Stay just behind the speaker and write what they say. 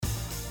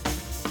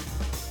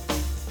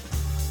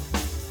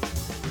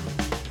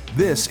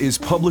This is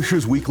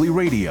Publishers Weekly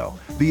Radio,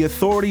 the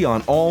authority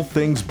on all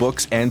things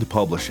books and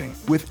publishing,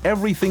 with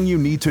everything you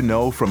need to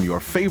know from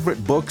your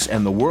favorite books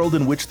and the world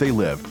in which they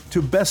live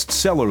to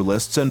bestseller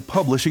lists and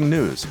publishing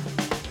news.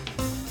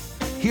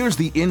 Here's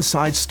the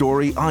inside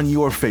story on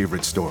your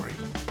favorite story.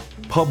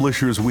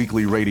 Publishers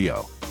Weekly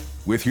Radio,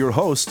 with your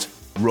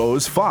hosts,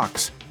 Rose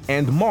Fox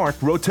and Mark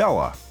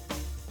Rotella.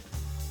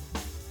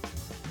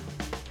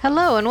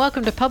 Hello and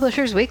welcome to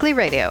Publishers Weekly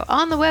Radio,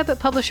 on the web at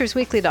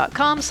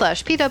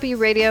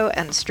publishersweekly.com/pwradio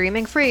and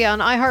streaming free on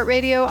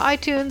iHeartRadio,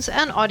 iTunes,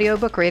 and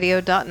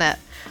audiobookradio.net.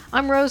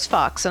 I'm Rose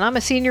Fox, and I'm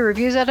a senior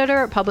reviews editor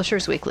at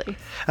Publishers Weekly.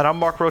 And I'm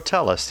Mark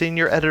Rotella,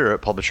 senior editor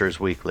at Publishers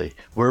Weekly.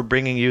 We're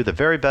bringing you the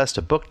very best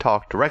of book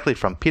talk directly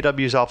from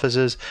PW's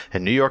offices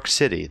in New York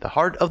City, the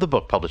heart of the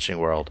book publishing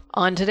world.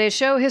 On today's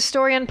show,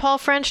 historian Paul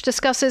French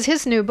discusses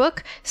his new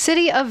book,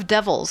 City of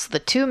Devils, The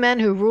Two Men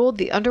Who Ruled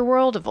the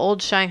Underworld of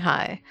Old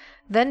Shanghai.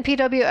 Then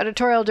PW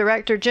editorial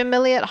director Jim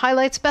Milliot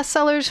highlights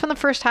bestsellers from the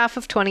first half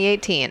of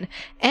 2018.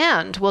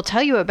 And we'll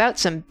tell you about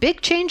some big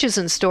changes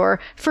in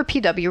store for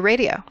PW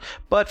Radio.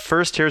 But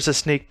first, here's a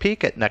sneak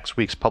peek at next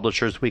week's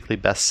Publishers Weekly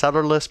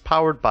bestseller list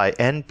powered by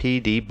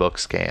NPD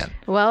BookScan.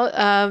 Well,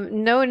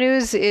 no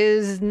news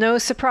is no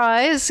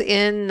surprise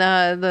in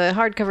the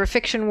hardcover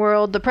fiction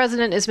world. The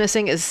President is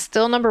Missing is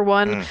still number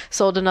one.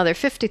 Sold another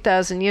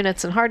 50,000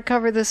 units in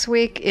hardcover this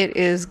week. It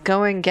is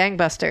going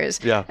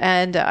gangbusters. Yeah.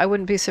 And I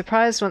wouldn't be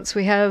surprised once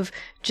we have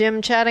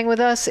Jim chatting with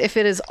us if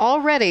it is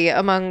already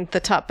among the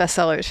top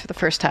bestsellers for the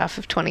first half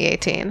of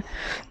 2018.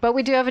 But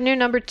we do have a new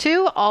number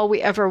 2, All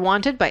We Ever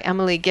Wanted by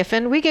Emily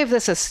Giffin. We gave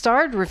this a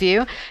starred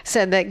review,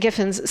 said that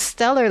Giffin's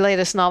stellar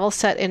latest novel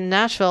set in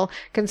Nashville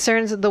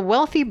concerns the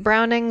wealthy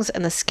Brownings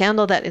and the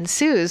scandal that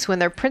ensues when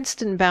their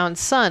Princeton-bound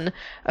son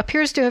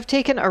appears to have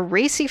taken a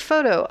racy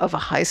photo of a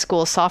high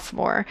school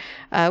sophomore.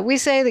 We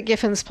say that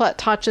Giffin's plot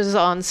touches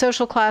on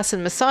social class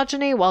and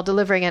misogyny while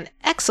delivering an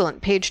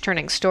excellent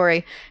page-turning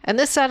story, and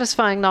this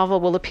satisfying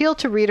novel will appeal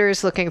to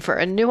readers looking for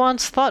a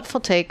nuanced, thoughtful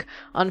take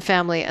on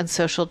family and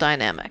social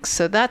dynamics.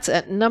 So that's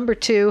at number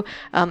 2.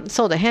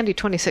 Sold a handy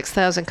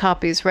 26,000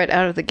 copies right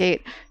out of the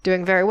gate,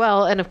 doing very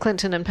well. And if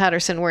Clinton and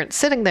Patterson weren't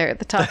sitting there at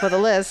the top of the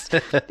list,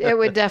 it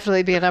would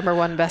definitely be a number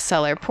 1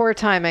 bestseller. Poor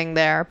timing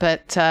there,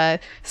 but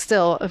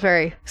still a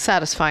very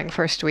satisfying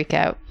first week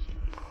out.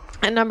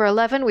 At number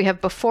 11, we have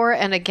Before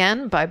and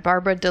Again by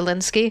Barbara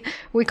Delinsky.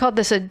 We called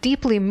this a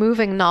deeply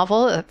moving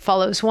novel that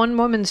follows one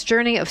woman's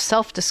journey of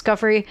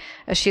self-discovery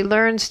as she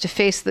learns to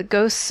face the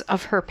ghosts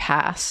of her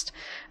past.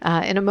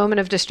 In a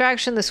moment of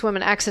distraction, this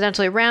woman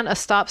accidentally ran a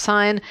stop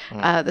sign.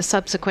 The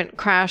subsequent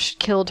crash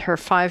killed her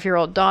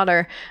 5-year-old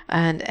daughter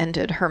and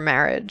ended her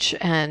marriage.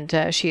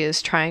 And she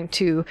is trying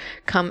to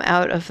come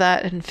out of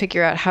that and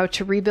figure out how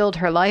to rebuild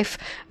her life.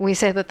 We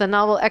say that the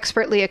novel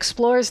expertly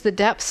explores the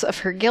depths of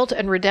her guilt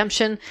and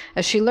redemption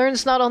as she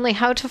learns not only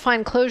how to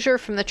find closure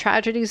from the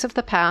tragedies of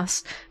the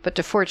past, but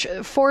to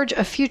forge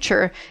a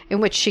future in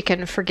which she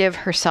can forgive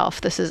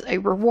herself. This is a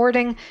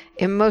rewarding,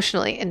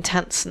 emotionally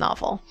intense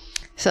novel.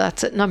 So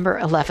that's at number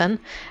 11.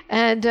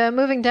 And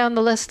moving down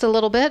the list a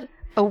little bit,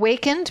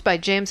 Awakened by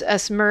James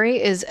S.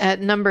 Murray is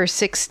at number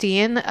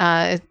 16.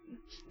 It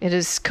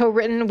is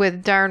co-written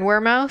with Darren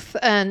Wehrmouth,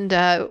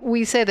 and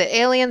we say that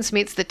Aliens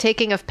meets The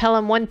Taking of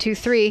Pelham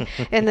 123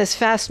 in this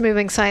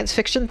fast-moving science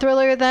fiction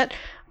thriller that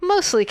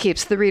mostly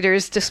keeps the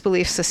reader's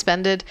disbelief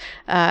suspended.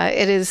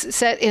 It is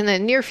set in the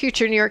near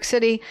future New York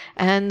City,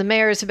 and the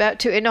mayor is about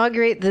to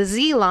inaugurate the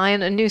Z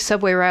Line, a new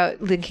subway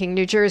route linking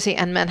New Jersey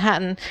and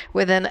Manhattan,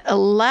 with an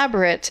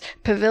elaborate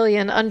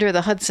pavilion under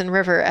the Hudson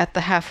River at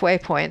the halfway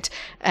point.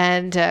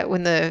 And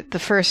when the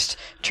first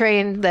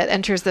train that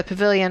enters the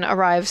pavilion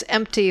arrives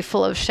empty,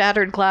 full of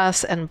shattered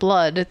glass and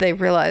blood, they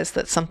realize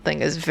that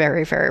something is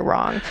very, very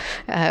wrong.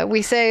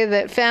 We say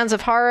that fans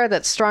of horror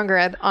that's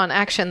stronger on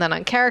action than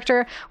on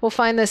character will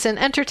find this an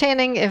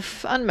entertaining,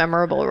 if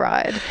unmemorable,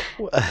 ride.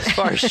 As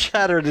far as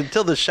shattered,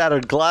 until the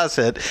shattered glass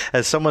hit,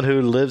 as someone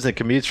who lives and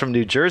commutes from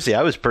New Jersey,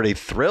 I was pretty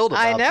thrilled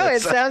about this. I know,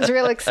 it sounds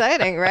real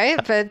exciting,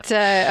 right? But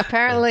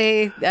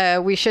apparently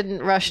we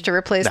shouldn't rush to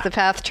replace the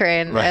PATH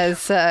train, right,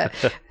 as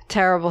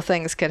terrible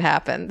things could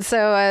happen.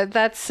 So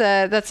that's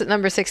at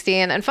number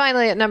 16. And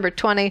finally, at number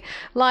 20,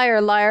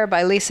 Liar, Liar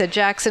by Lisa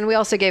Jackson. We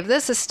also gave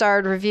this a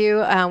starred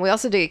review. We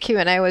also did a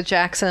Q&A with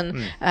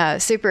Jackson.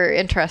 Super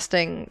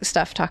interesting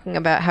stuff, talking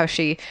about how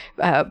she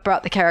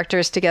brought the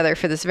characters together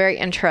for this very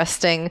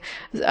interesting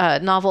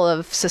novel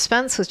of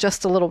suspense with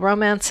just a little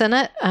romance in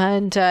it.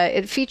 And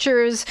it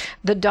features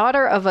the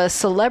daughter of a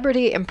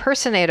celebrity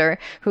impersonator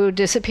who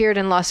disappeared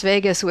in Las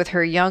Vegas with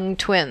her young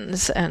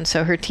twins. And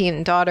so her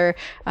teen daughter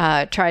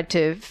tried tried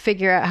to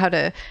figure out how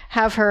to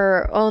have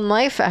her own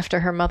life after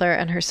her mother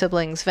and her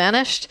siblings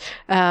vanished.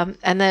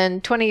 And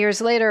then 20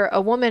 years later,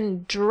 a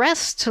woman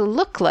dressed to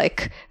look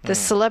like the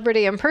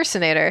celebrity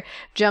impersonator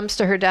jumps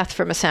to her death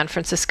from a San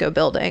Francisco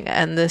building.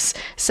 And this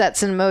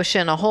sets in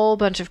motion a whole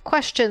bunch of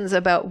questions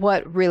about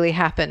what really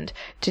happened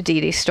to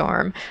Dee Dee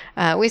Storm.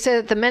 We say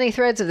that the many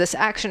threads of this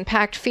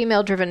action-packed,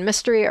 female-driven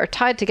mystery are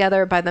tied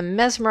together by the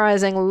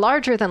mesmerizing,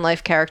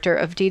 larger-than-life character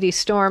of Dee Dee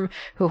Storm,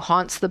 who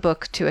haunts the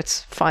book to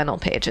its final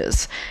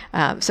pages.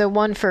 So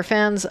one for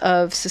fans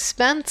of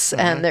suspense,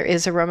 and there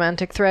is a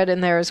romantic thread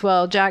in there as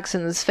well.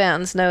 Jackson's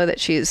fans know that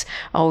she's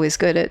always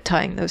good at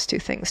tying those two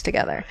things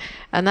together.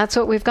 And that's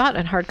what we've got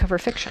in hardcover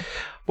fiction.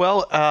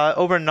 Well,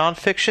 over in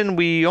nonfiction,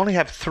 we only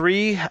have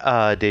 3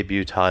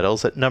 debut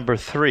titles. At number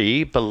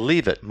 3,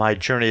 Believe It, My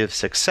Journey of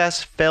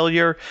Success,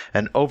 Failure,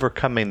 and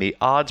Overcoming the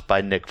Odds by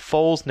Nick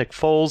Foles. Nick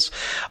Foles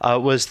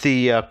was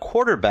the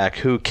quarterback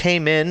who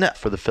came in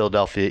for the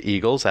Philadelphia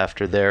Eagles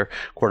after their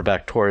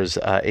quarterback tore his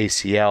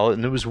ACL.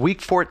 And it was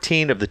week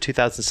 14 of the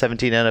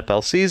 2017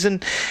 NFL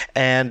season.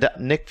 And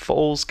Nick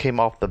Foles came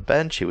off the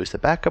bench. He was the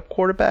backup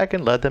quarterback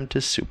and led them to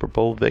Super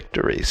Bowl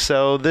victory.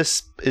 So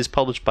this is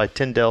published by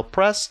Tyndale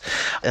Press,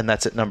 and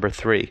that's at number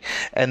 3.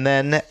 And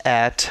then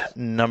at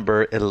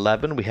number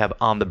 11, we have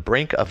On the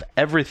Brink of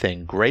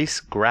Everything,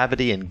 Grace,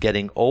 Gravity, and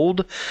Getting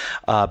Old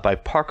by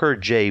Parker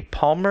J.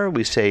 Palmer.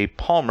 We say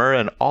Palmer,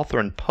 an author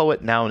and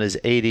poet now in his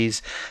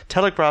 80s,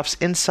 telegraphs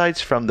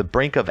insights from the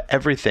brink of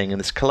everything in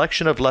this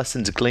collection of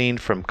lessons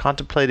gleaned from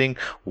contemplating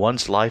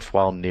one's life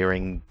while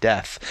nearing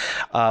death.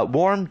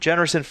 Warm,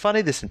 generous, and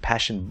funny, this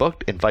impassioned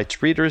book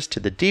invites readers to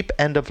the deep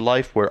end of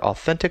life where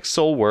authentic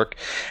soul work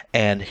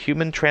and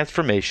human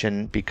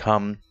transformation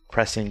become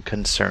pressing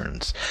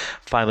concerns.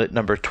 Finally, at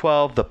number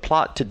 12, The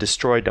Plot to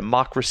Destroy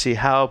Democracy,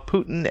 How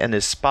Putin and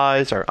His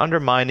Spies Are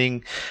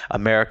Undermining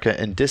America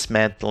and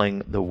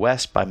Dismantling the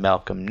West by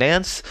Malcolm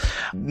Nance.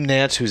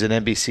 Nance, who's an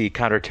NBC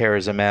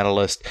counterterrorism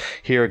analyst,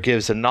 here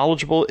gives a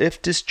knowledgeable,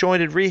 if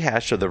disjointed,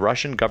 rehash of the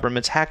Russian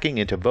government's hacking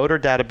into voter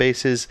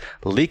databases,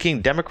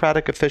 leaking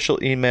Democratic official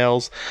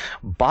emails,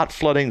 bot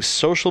flooding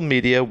social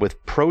media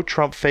with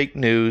pro-Trump fake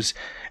news,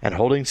 and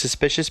holding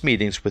suspicious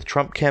meetings with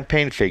Trump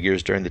campaign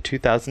figures during the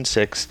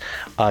 2006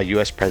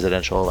 U.S.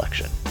 presidential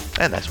election.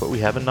 And that's what we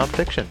have in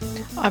nonfiction.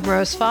 I'm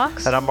Rose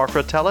Fox. And I'm Mark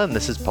Rotella, and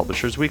this is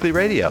Publishers Weekly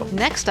Radio.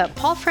 Next up,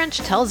 Paul French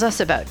tells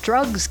us about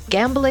drugs,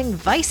 gambling,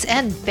 vice,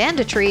 and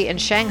banditry in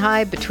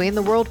Shanghai between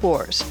the world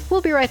wars. We'll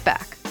be right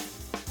back.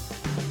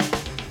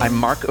 I'm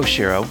Mark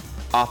Oshiro,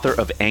 author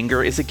of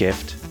Anger is a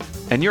Gift,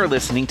 and you're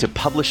listening to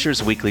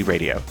Publishers Weekly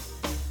Radio.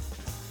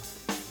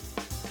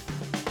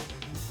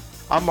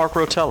 I'm Mark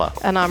Rotella.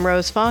 And I'm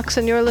Rose Fox,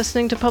 and you're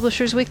listening to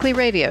Publishers Weekly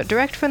Radio,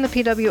 direct from the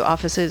PW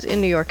offices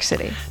in New York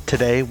City.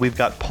 Today, we've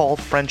got Paul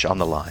French on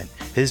the line.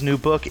 His new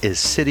book is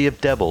City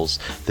of Devils,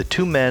 The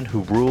Two Men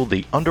Who Rule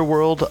the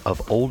Underworld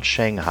of Old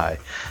Shanghai.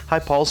 Hi,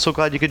 Paul. So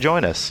glad you could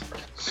join us.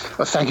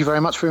 Well, thank you very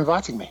much for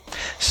inviting me.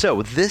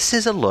 So, this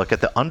is a look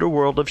at the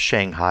underworld of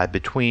Shanghai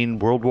between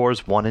World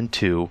Wars I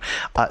and II.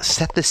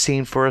 Set the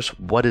scene for us.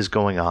 What is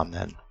going on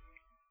then?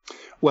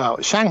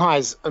 Well, Shanghai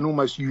is an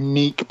almost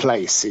unique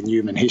place in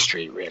human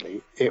history,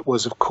 really. It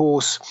was, of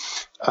course,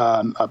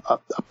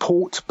 a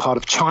port, part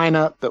of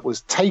China, that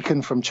was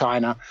taken from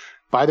China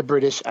by the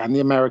British and the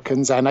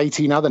Americans and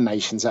 18 other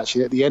nations,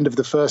 actually, at the end of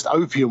the first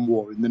Opium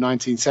War in the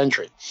 19th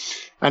century.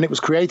 And it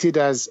was created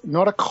as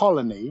not a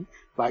colony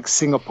like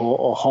Singapore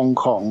or Hong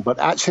Kong, but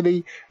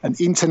actually an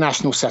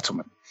international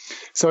settlement.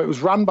 So it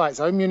was run by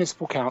its own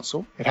municipal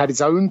council, it had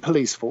its own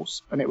police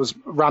force, and it was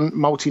run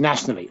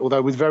multinationally,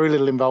 although with very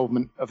little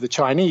involvement of the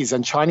Chinese,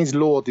 and Chinese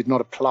law did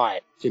not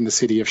apply in the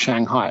city of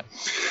Shanghai.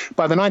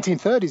 By the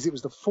 1930s, it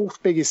was the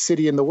 4th biggest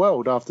city in the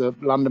world after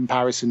London,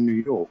 Paris, and New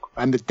York,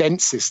 and the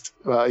densest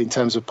in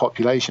terms of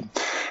population.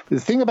 But the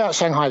thing about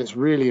Shanghai that's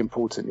really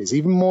important is,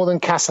 even more than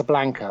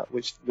Casablanca,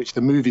 which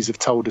the movies have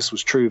told us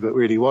was true but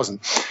really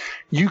wasn't,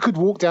 you could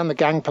walk down the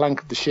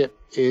gangplank of the ship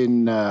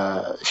in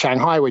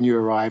Shanghai when you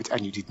arrived,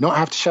 and you did not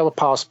have to show a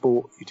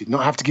passport, you did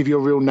not have to give your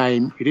real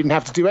name, you didn't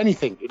have to do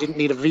anything, you didn't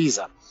need a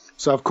visa.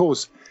 So, of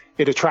course,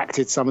 it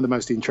attracted some of the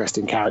most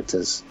interesting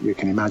characters you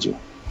can imagine.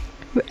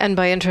 And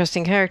by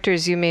interesting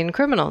characters, you mean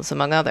criminals,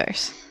 among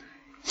others.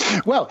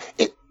 Well,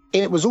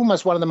 it was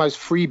almost one of the most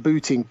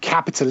freebooting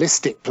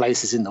capitalistic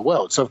places in the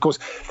world. So, of course,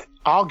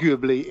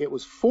 arguably, it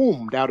was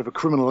formed out of a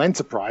criminal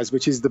enterprise,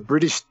 which is the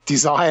British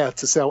desire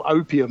to sell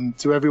opium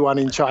to everyone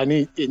in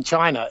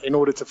China in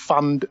order to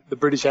fund the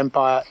British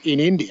Empire in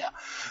India.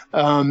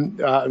 I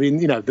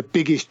mean, you know, the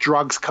biggest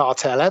drugs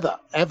cartel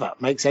ever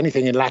makes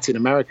anything in Latin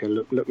America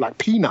look like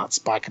peanuts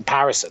by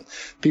comparison.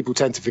 People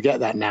tend to forget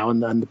that now,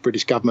 and the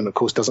British government, of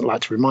course, doesn't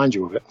like to remind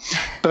you of it.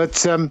 But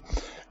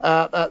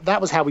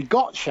that was how we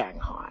got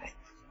Shanghai.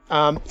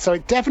 So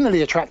it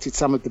definitely attracted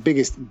some of the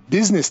biggest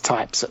business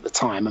types at the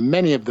time, and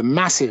many of the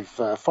massive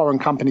foreign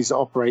companies that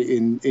operate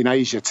in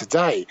Asia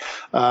today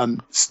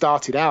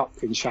started out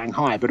in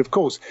Shanghai. But of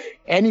course,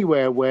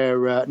 anywhere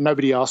where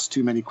nobody asks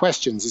too many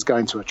questions is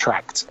going to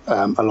attract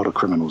a lot of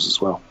criminals as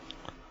well.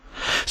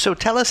 So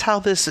tell us how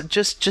this,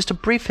 just a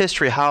brief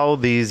history, how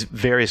these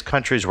various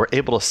countries were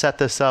able to set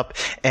this up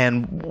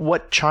and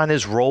what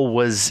China's role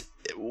was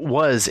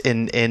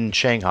in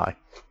Shanghai.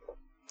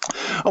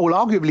 Oh,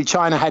 well, arguably,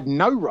 China had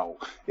no role.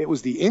 It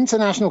was the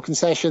international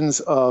concessions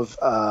of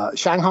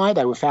Shanghai.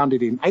 They were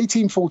founded in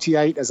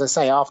 1848, as I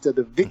say, after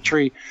the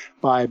victory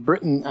by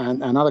Britain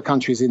and other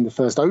countries in the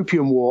First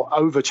Opium War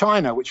over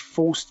China, which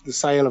forced the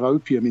sale of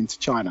opium into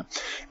China.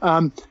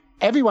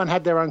 Everyone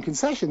had their own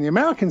concession. The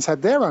Americans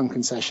had their own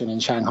concession in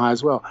Shanghai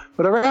as well.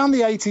 But around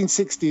the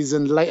 1860s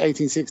and late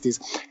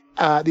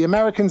 1860s, the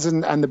Americans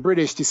and the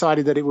British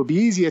decided that it would be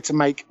easier to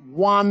make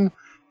one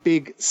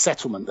big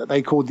settlement that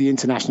they called the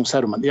International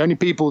Settlement. The only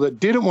people that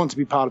didn't want to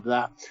be part of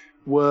that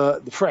were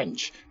the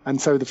French. And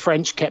so the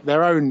French kept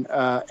their own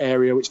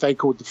area, which they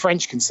called the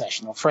French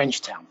Concession or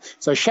French Town.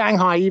 So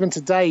Shanghai, even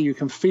today, you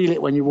can feel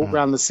it when you walk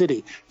around the city.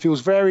 It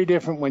feels very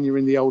different when you're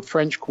in the old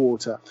French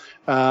Quarter.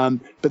 But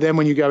then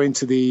when you go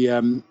into the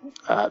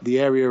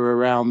area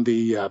around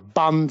the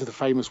Bund, the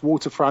famous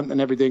waterfront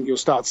and everything, you'll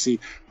start to see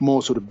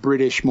more sort of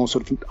British, more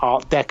sort of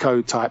Art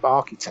Deco type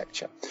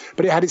architecture.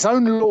 But it had its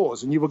own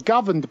laws, and you were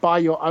governed by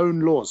your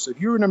own laws. So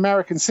if you were an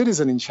American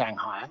citizen in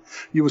Shanghai,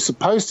 you were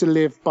supposed to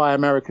live by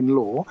American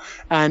law.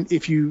 And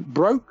if you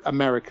broke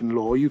American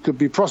law, you could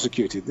be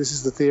prosecuted. This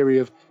is the theory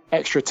of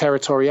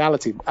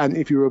extraterritoriality. And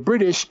if you were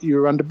British, you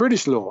were under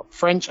British law,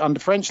 French under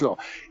French law.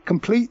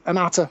 Complete and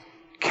utter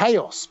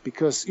chaos,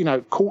 because, you know,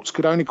 courts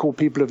could only call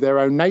people of their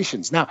own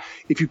nations. Now,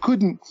 if you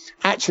couldn't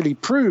actually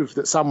prove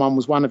that someone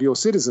was one of your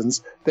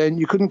citizens, then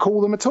you couldn't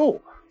call them at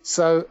all.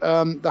 So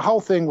the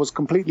whole thing was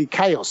completely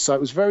chaos. So it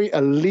was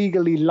a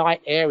legally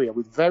light area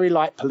with very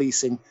light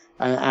policing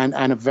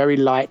and a very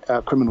light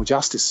criminal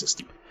justice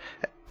system.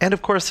 And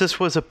of course, this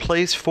was a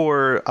place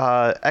for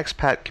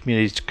expat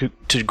communities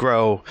to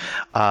grow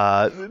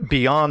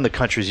beyond the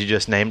countries you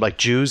just named, like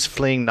Jews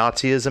fleeing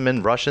Nazism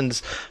and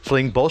Russians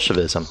fleeing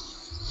Bolshevism.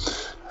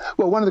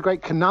 Well, one of the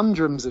great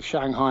conundrums of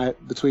Shanghai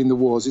between the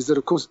wars is that,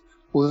 of course,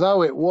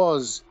 although it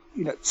was,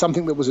 you know,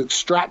 something that was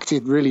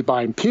extracted really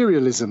by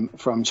imperialism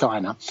from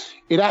China,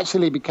 it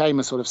actually became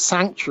a sort of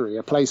sanctuary,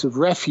 a place of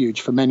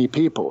refuge for many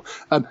people,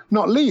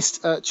 not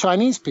least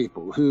Chinese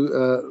people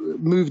who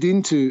moved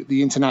into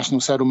the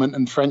international settlement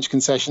and French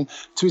concession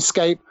to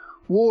escape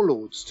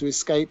warlords, to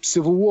escape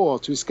civil war,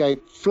 to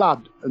escape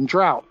flood and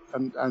drought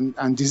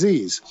and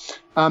disease.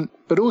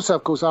 But also,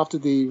 of course, after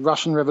the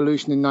Russian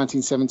Revolution in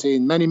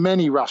 1917,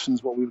 many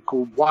Russians, what we would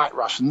call white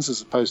Russians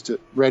as opposed to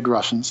red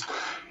Russians,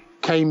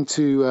 came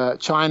to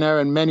China,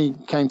 and many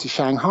came to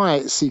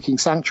Shanghai seeking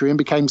sanctuary and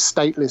became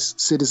stateless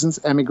citizens,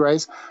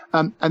 emigres.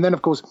 And then,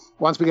 of course,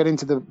 once we get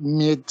into the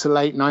mid to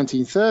late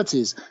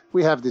 1930s,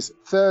 we have this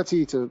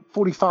 30 to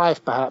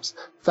 45, perhaps,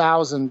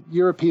 thousand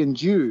European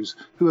Jews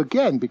who,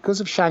 again,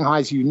 because of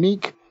Shanghai's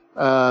unique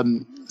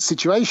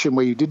situation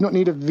where you did not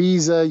need a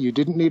visa, you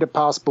didn't need a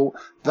passport,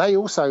 they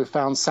also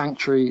found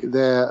sanctuary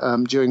there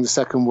during the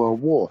Second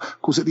World War.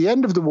 Of course, at the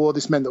end of the war,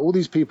 this meant that all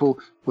these people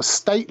were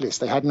stateless.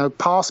 They had no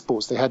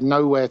passports. They had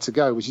nowhere to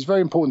go, which is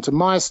very important to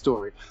my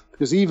story,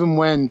 because even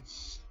when,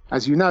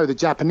 as you know, the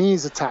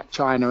Japanese attacked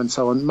China and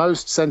so on,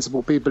 most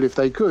sensible people, if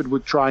they could,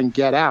 would try and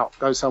get out,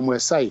 go somewhere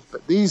safe.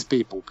 But these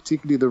people,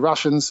 particularly the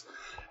Russians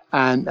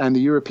and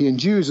the European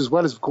Jews, as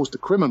well as, of course, the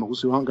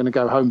criminals who aren't going to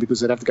go home because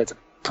they'd have to go to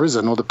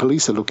prison or the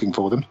police are looking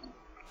for them,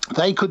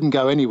 they couldn't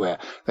go anywhere.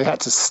 They had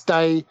to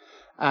stay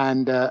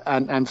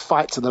and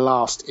fight to the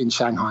last in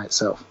Shanghai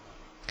itself.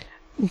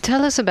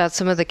 Tell us about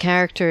some of the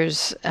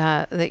characters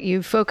that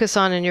you focus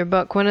on in your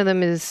book. One of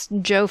them is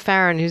Joe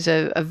Farron, who's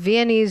a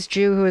Viennese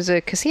Jew who is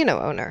a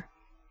casino owner.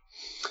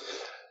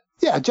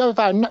 Yeah, Joe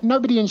Farron.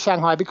 Nobody in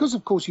Shanghai, because,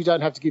 of course, you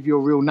don't have to give your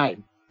real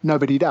name.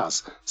 Nobody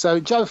does. So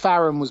Joe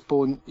Farron was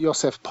born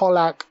Josef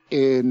Polak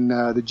in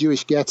the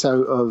Jewish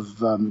ghetto of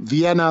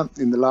Vienna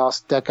in the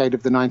last decade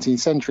of the 19th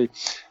century.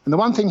 And the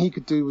one thing he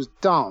could do was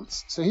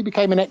dance. So he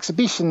became an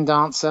exhibition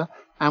dancer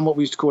and what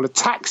we used to call a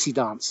taxi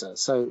dancer.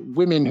 So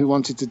women who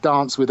wanted to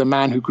dance with a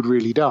man who could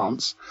really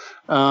dance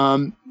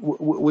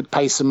would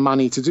pay some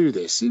money to do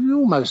this. You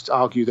almost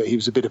argue that he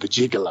was a bit of a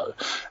gigolo.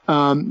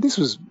 This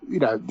was, you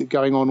know,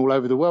 going on all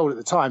over the world at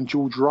the time.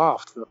 George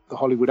Raft, the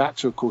Hollywood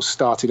actor, of course,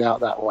 started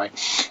out that way.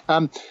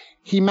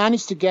 He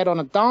managed to get on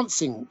a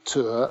dancing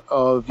tour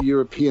of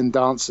European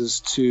dancers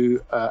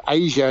to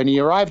Asia, and he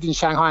arrived in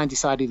Shanghai and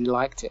decided he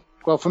liked it.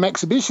 Well, from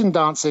exhibition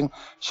dancing,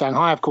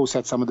 Shanghai, of course,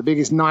 had some of the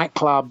biggest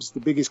nightclubs, the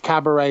biggest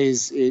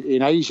cabarets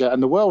in Asia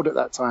and the world at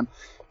that time.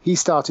 He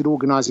started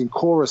organizing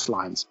chorus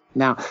lines.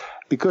 Now,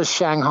 because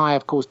Shanghai,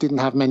 of course, didn't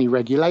have many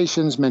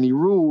regulations, many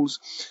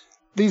rules,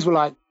 these were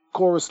like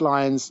chorus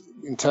lines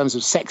in terms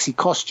of sexy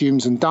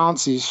costumes and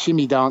dances,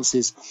 shimmy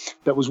dances,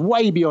 that was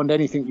way beyond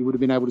anything you would have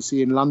been able to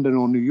see in London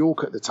or New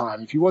York at the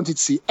time. If you wanted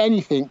to see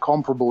anything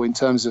comparable in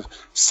terms of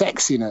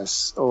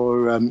sexiness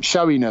or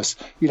showiness,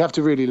 you'd have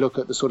to really look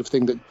at the sort of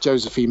thing that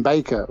Josephine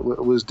Baker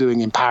was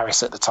doing in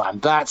Paris at the time.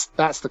 That's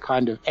the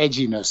kind of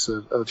edginess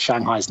of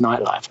Shanghai's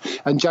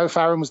nightlife. And Joe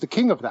Farron was the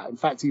king of that. In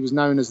fact, he was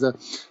known as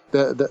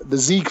the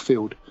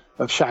Ziegfeld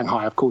of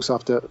Shanghai, of course,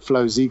 after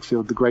Flo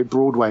Ziegfeld, the great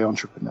Broadway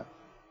entrepreneur.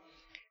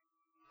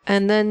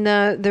 And then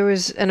there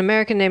was an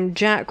American named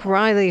Jack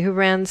Riley who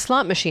ran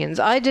slot machines.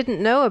 I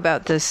didn't know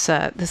about this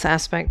this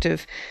aspect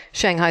of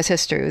Shanghai's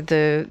history,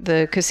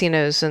 the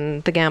casinos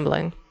and the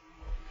gambling.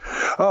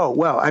 Oh,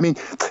 well, I mean,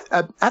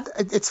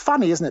 it's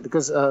funny, isn't it?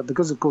 Because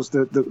of course,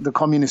 the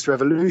communist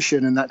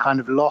revolution and that kind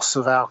of loss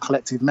of our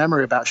collective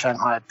memory about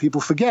Shanghai,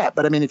 people forget.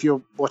 But I mean, if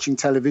you're watching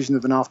television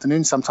of an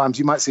afternoon, sometimes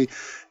you might see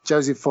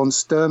Joseph von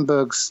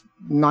Sternberg's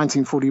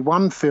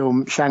 1941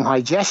 film,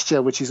 Shanghai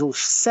Gesture, which is all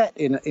set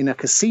in a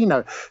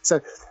casino.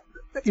 So,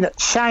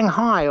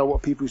 Shanghai, or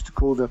what people used to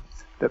call the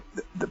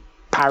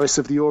Paris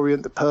of the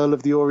Orient, the Pearl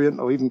of the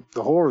Orient, or even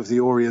the Whore of the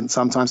Orient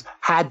sometimes,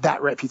 had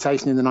that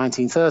reputation in the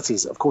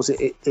 1930s. Of course,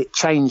 it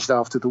changed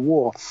after the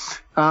war.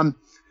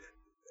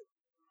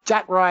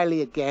 Jack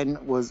Riley,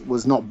 again,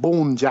 was not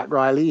born Jack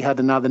Riley. He had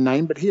another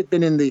name, but he had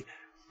been in the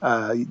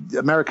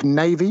American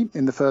Navy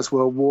in the First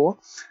World War.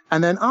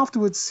 And then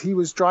afterwards, he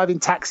was driving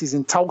taxis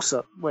in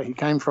Tulsa, where he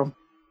came from.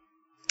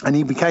 And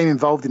he became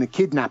involved in a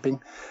kidnapping.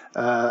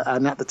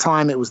 And at the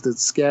time, it was the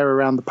scare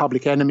around the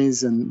Public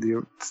Enemies and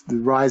the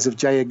rise of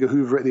J. Edgar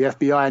Hoover at the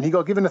FBI. And he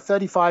got given a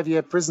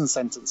 35-year prison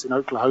sentence in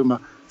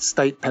Oklahoma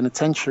State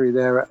Penitentiary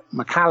there at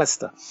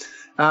McAllister.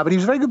 But he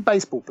was a very good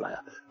baseball player.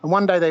 And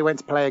one day they went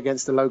to play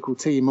against a local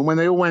team. And when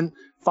they all went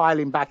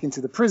filing back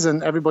into the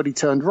prison, everybody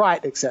turned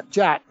right except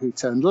Jack, who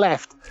turned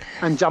left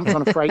and jumped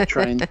on a freight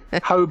train,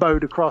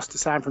 hoboed across to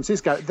San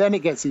Francisco. Then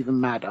it gets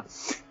even madder.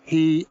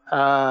 He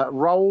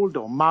rolled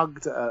or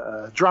mugged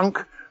a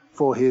drunk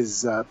for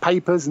his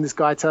papers, and this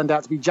guy turned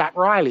out to be Jack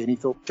Riley. And he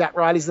thought, Jack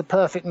Riley's the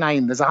perfect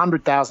name. There's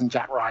 100,000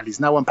 Jack Rileys.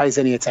 No one pays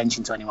any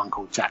attention to anyone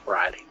called Jack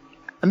Riley.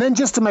 And then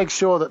just to make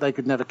sure that they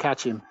could never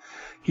catch him,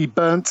 he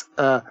burnt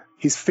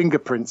his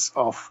fingerprints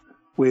off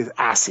with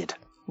acid.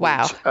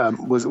 Wow.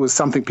 Which was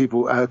something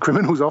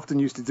criminals often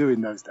used to do in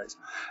those days.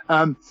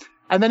 And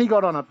then he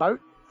got on a boat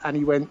and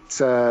he went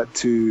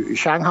to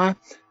Shanghai,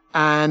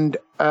 and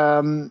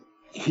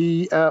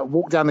he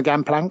walked down the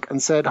gangplank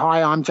and said,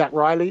 "Hi, I'm Jack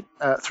Riley,"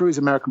 threw his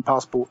American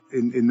passport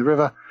in the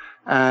river,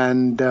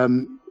 and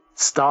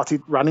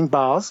started running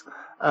bars.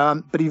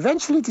 But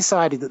eventually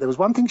decided that there was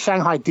one thing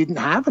Shanghai didn't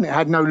have, and it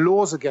had no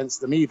laws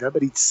against them either,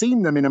 but he'd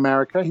seen them in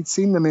America. He'd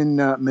seen them in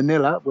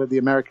Manila, where the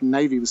American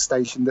Navy was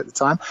stationed at the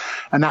time,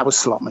 and that was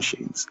slot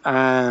machines.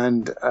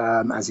 And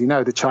as you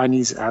know, the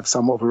Chinese have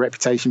somewhat of a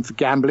reputation for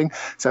gambling,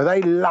 so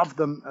they love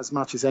them as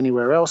much as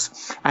anywhere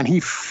else. And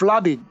he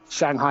flooded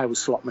Shanghai with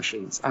slot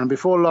machines. And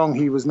before long,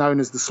 he was known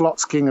as the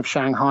slots king of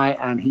Shanghai,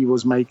 and he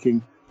was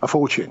making a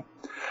fortune.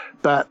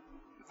 But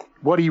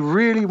what he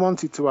really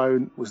wanted to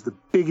own was the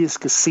biggest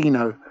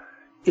casino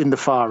in the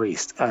Far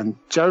East. And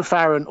Joe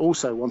Farron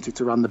also wanted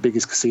to run the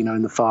biggest casino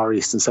in the Far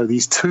East. And so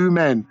these two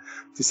men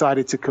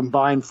decided to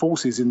combine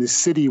forces in this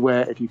city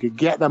where if you could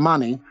get the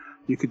money,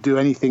 you could do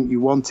anything you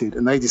wanted.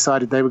 And they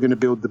decided they were going to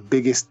build the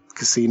biggest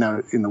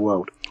casino in the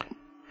world.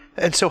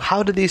 And so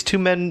how did these two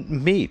men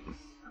meet?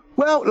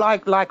 Well,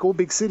 like all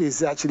big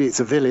cities, actually, it's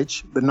a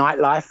village. The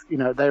nightlife,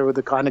 they were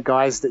the kind of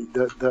guys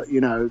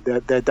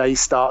that their day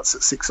starts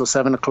at 6 or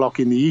 7 o'clock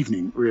in the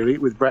evening, really,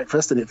 with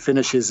breakfast, and it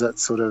finishes at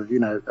sort of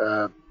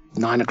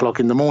 9 o'clock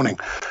in the morning,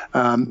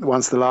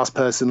 once the last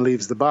person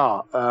leaves the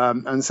bar,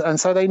 and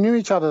so they knew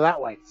each other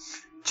that way.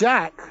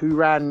 Jack, who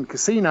ran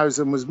casinos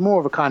and was more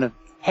of a kind of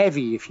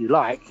heavy, if you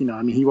like,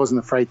 he wasn't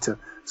afraid to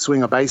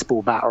swing a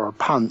baseball bat or a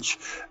punch.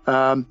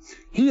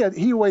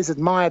 He always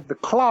admired the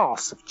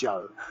class of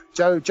Joe.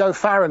 Joe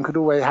Farron could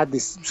always had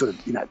this sort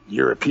of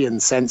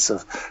European sense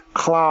of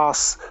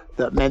class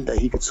that meant that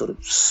he could sort of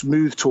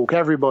smooth talk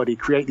everybody,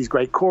 create these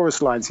great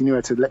chorus lines. He knew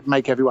how to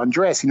make everyone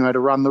dress. He knew how to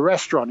run the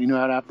restaurant. He knew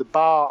how to have the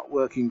bar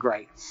working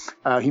great.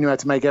 He knew how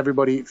to make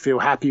everybody feel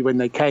happy when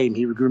they came.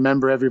 He would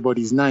remember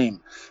everybody's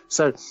name.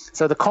 So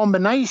the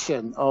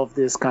combination of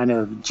this kind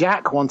of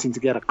Jack wanting to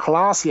get a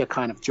classier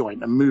kind of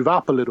joint and move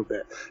up a little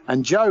bit,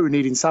 and Joe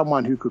needing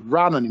someone who could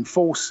run and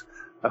enforce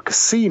a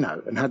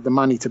casino and had the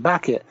money to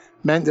back it,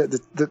 meant that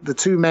the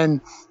two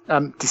men,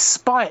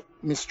 despite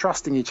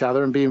mistrusting each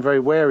other and being very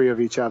wary of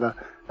each other,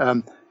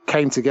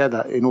 came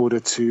together in order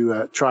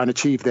to try and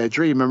achieve their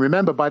dream. And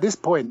remember, by this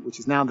point, which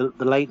is now the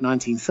late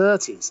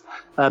 1930s,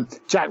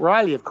 Jack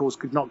Riley, of course,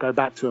 could not go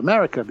back to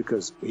America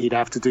because he'd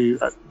have to do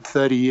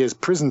 30 years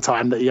prison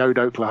time that he owed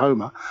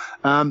Oklahoma.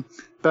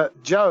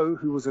 But Joe,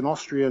 who was an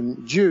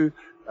Austrian Jew,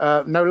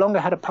 no longer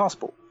had a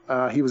passport.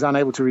 He was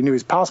unable to renew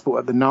his passport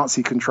at the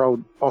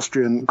Nazi-controlled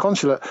Austrian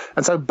consulate,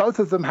 and so both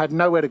of them had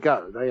nowhere to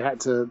go. They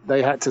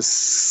had to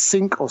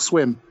sink or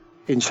swim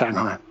in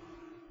Shanghai.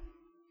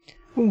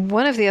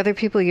 One of the other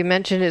people you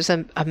mentioned is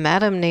a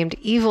madam named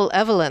Evil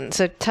Evelyn.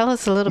 So tell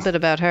us a little bit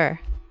about her.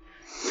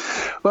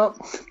 Well,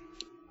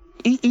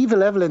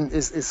 Evil Evelyn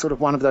is sort of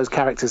one of those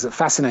characters that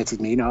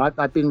fascinated me.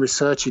 I've been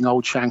researching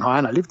old Shanghai,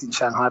 and I lived in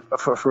Shanghai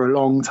for a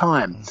long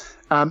time.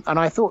 And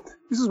I thought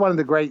this is one of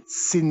the great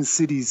sin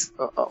cities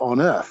on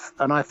earth.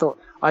 And I thought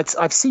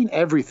I've seen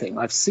everything.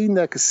 I've seen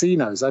their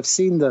casinos. I've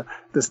seen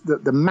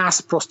the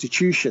mass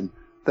prostitution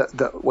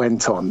that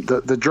went on,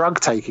 the drug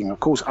taking, of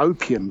course,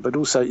 opium, but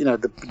also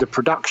the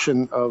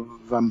production of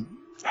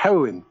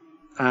heroin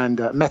and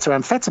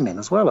methamphetamine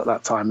as well at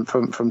that time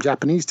from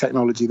Japanese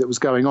technology that was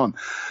going on.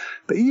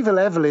 But Evil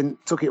Evelyn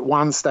took it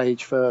one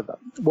stage further.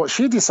 What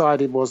she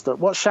decided was that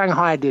what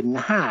Shanghai didn't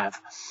have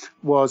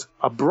was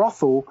a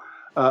brothel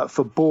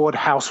for bored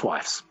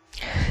housewives.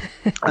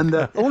 And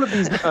all of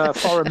these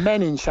foreign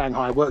men in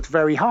Shanghai worked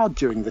very hard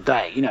during the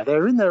day. You know, they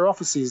were in their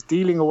offices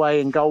dealing away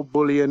in gold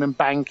bullion and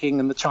banking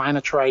and the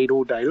China trade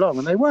all day long,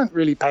 and they weren't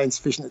really paying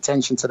sufficient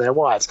attention to their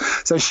wives.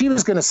 So she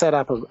was going to set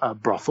up a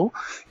brothel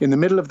in the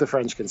middle of the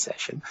French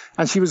concession,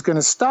 and she was going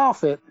to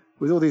staff it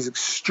with all these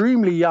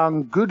extremely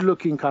young,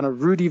 good-looking kind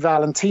of Rudy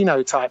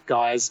Valentino type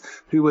guys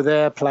who were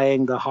there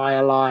playing the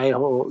higher lie,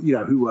 or, you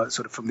know, who were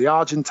sort of from the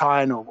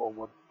Argentine or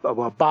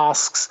were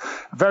Basques,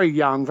 very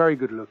young, very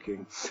good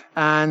looking.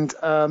 And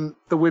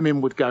the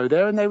women would go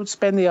there and they would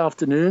spend the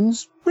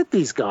afternoons with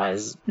these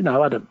guys. You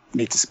know, I don't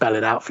need to spell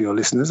it out for your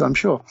listeners, I'm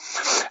sure.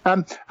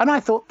 And I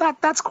thought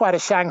that's quite a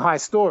Shanghai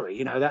story.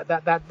 You know,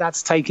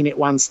 that's taking it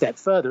one step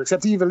further,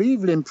 except Evil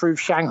Evelyn proves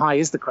Shanghai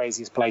is the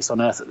craziest place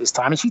on earth at this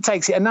time. And she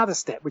takes it another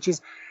step, which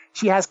is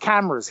she has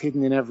cameras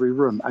hidden in every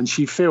room and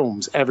she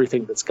films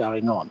everything that's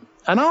going on.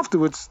 And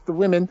afterwards, the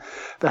women,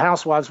 the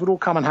housewives, would all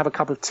come and have a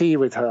cup of tea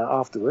with her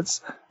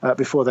afterwards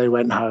before they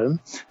went home.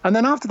 And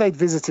then after they'd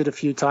visited a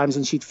few times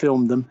and she'd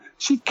filmed them,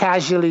 she'd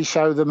casually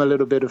show them a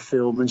little bit of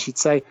film and she'd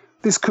say,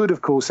 this could,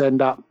 of course,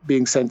 end up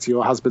being sent to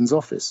your husband's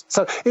office.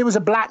 So it was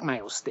a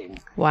blackmail sting.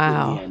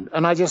 Wow. In the end.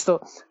 And I just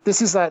thought,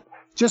 this is like,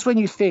 just when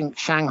you think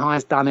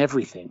Shanghai's done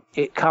everything,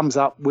 it comes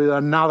up with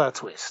another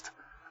twist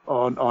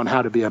on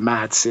how to be a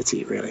mad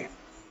city, really.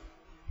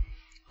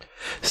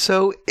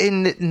 So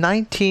in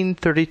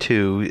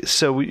 1932,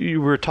 so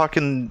you were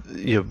talking,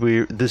 you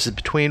know, this is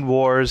between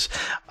wars.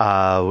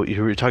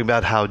 You were talking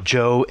about how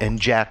Joe and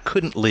Jack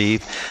couldn't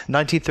leave.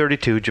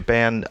 1932,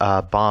 Japan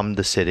bombed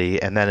the city,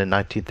 and then in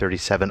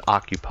 1937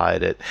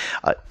 occupied it.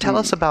 Tell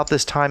us about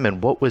this time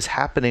and what was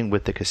happening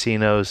with the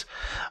casinos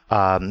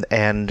and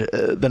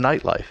the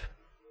nightlife.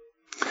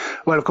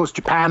 Well, of course,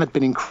 Japan had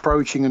been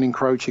encroaching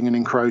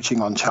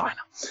on China.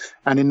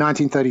 And in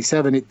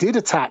 1937, it did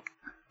attack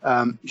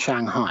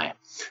Shanghai,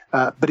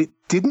 but it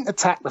didn't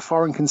attack the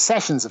foreign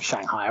concessions of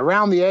Shanghai.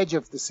 Around the edge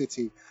of the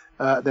city,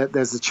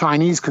 there's the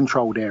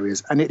Chinese-controlled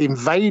areas, and it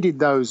invaded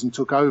those and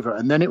took over.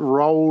 And then it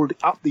rolled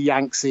up the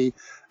Yangtze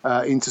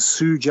into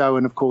Suzhou,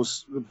 and of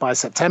course, by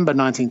September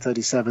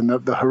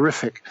 1937, the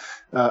horrific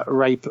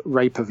rape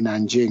of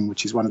Nanjing,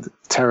 which is one of the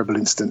terrible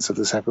incidents of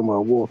the Second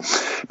World War.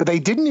 But they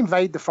didn't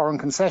invade the foreign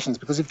concessions,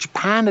 because if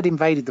Japan had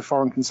invaded the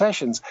foreign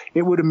concessions,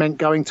 it would have meant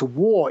going to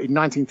war in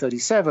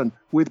 1937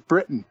 with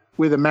Britain,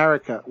 with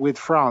America, with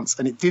France,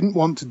 and it didn't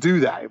want to do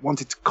that. It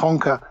wanted to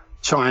conquer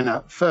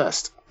China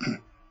first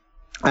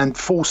and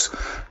force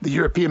the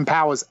European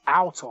powers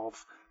out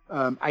of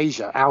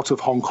Asia, out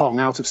of Hong Kong,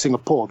 out of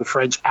Singapore, the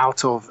French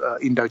out of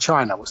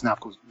Indochina, what's now, of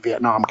course,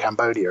 Vietnam,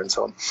 Cambodia, and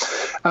so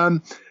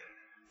on.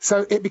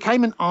 So it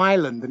became an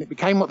island, and it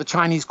became what the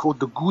Chinese called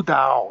the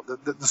Gudao,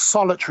 the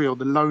solitary or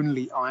the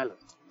lonely island.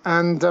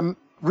 And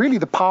really,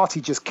 the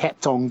party just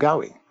kept on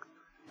going.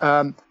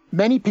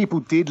 Many people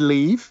did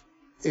leave,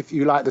 if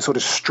you like, the sort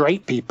of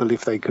straight people,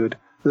 if they could,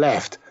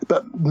 left.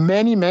 But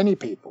many, many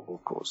people,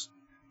 of course,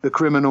 the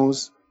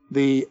criminals,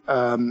 the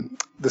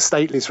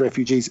stateless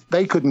refugees,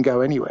 they couldn't go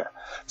anywhere.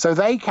 So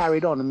they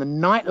carried on, and the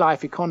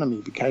nightlife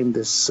economy became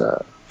this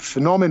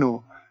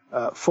phenomenal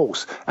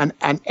force.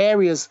 And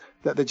areas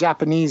that the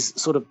Japanese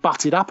sort of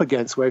butted up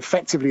against, where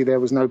effectively there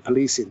was no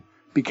policing,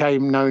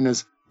 became known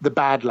as the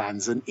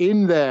Badlands. And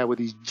in there were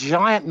these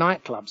giant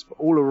nightclubs, but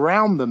all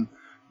around them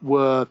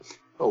were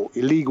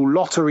illegal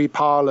lottery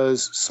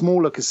parlors,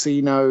 smaller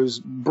casinos,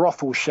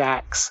 brothel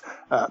shacks,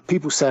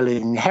 people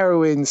selling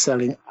heroin,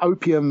 selling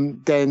opium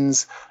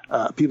dens,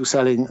 people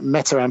selling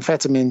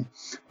methamphetamine,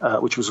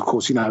 which was, of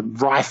course,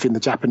 rife in the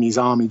Japanese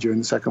army during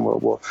the Second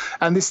World War.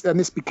 And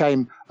this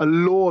became a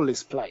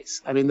lawless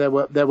place. I mean, there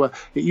were.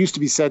 It used to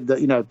be said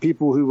that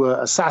people who were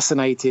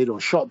assassinated or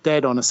shot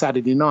dead on a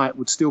Saturday night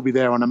would still be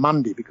there on a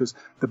Monday, because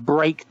the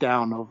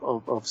breakdown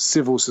of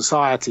civil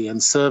society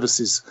and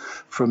services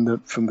from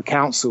the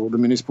council, the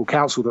municipal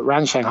council that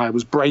ran Shanghai,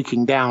 was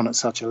breaking down at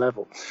such a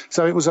level.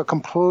 So it was a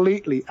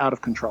completely out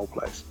of control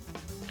place.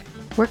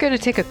 We're going to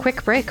take a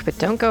quick break, but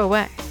don't go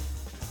away.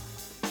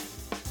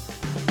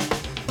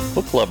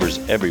 Book lovers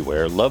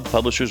everywhere love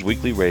Publishers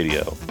Weekly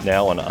Radio,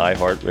 now on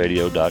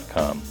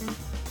iHeartRadio.com.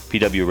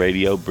 PW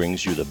Radio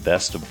brings you the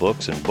best of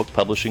books and book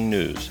publishing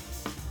news.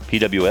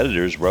 PW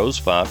editors Rose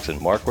Fox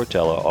and Mark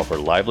Rotella offer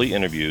lively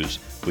interviews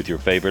with your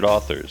favorite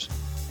authors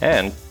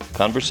and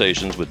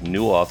conversations with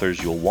new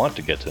authors you'll want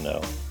to get to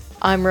know.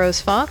 I'm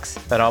Rose Fox.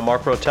 And I'm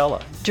Mark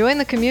Rotella. Join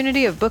the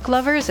community of book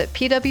lovers at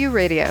PW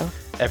Radio.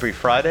 Every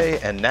Friday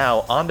and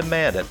now on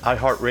demand at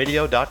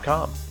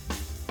iHeartRadio.com.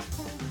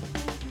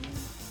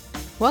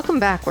 Welcome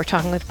back. We're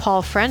talking with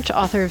Paul French,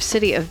 author of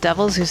City of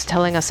Devils, who's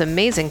telling us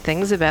amazing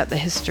things about the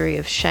history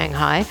of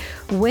Shanghai.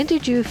 When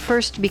did you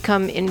first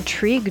become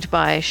intrigued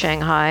by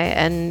Shanghai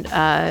and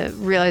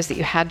realize that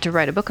you had to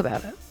write a book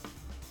about it?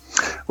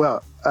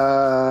 Well,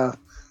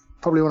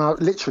 probably when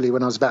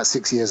I was about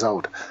 6 years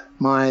old.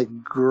 My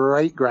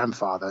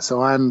great-grandfather,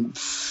 so I'm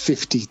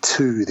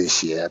 52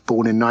 this year,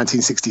 born in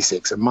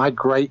 1966, and my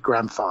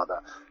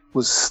great-grandfather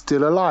was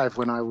still alive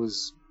when I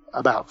was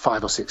about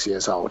 5 or 6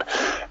 years old.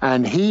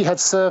 And he had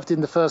served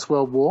in the First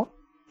World War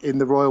in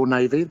the Royal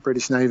Navy,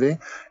 British Navy.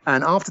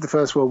 And after the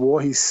First World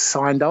War, he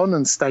signed on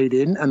and stayed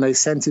in, and they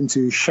sent him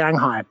to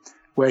Shanghai,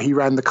 where he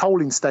ran the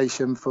coaling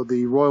station for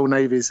the Royal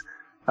Navy's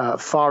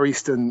Far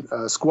Eastern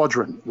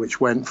Squadron, which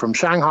went from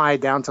Shanghai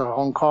down to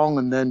Hong Kong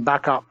and then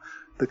back up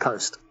the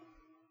coast.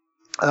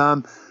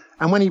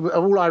 And when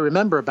all I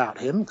remember about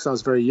him, because I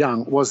was very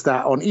young, was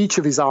that on each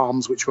of his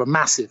arms, which were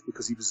massive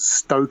because he was a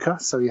stoker,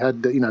 so he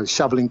had,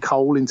 shoveling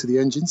coal into the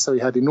engine, so he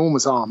had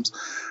enormous arms.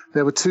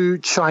 There were 2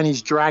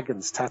 Chinese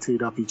dragons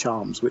tattooed up each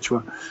arms, which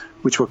were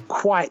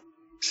quite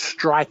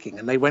striking,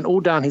 and they went all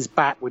down his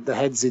back with the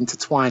heads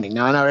intertwining.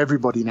 Now, I know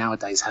everybody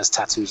nowadays has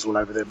tattoos all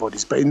over their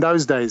bodies, but in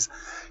those days,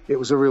 it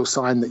was a real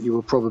sign that you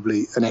were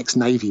probably an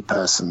ex-Navy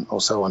person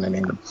or so on in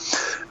England.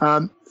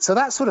 So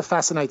that sort of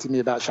fascinated me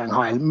about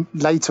Shanghai.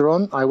 Later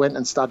on, I went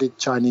and studied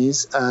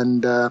Chinese,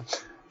 and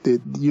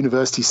the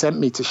university sent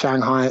me to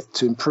Shanghai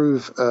to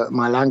improve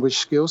my language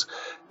skills.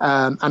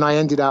 And I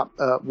ended up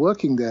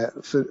working there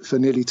for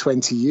nearly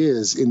 20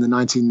 years in the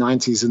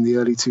 1990s and the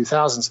early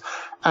 2000s.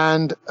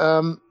 And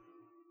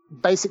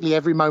basically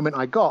every moment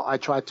I got, I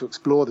tried to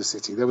explore the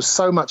city. There was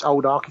so much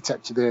old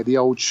architecture there, the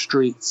old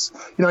streets.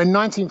 In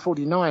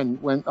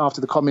 1949, after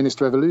the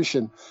Communist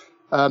Revolution,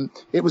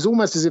 it was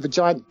almost as if a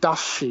giant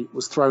dust sheet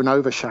was thrown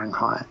over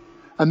Shanghai.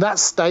 And that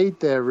stayed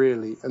there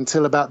really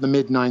until about the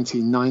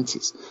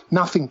mid-1990s.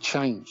 Nothing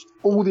changed.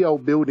 All the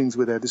old buildings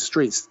were there, the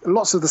streets.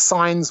 Lots of the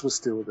signs were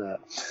still there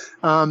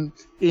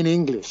in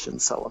English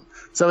and so on.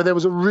 So there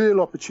was a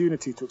real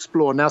opportunity to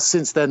explore. Now,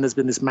 since then, there's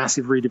been this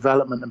massive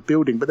redevelopment and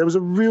building, but there was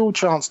a real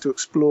chance to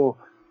explore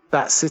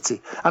that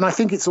city. And I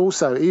think it's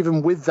also,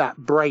 even with that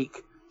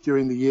break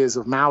during the years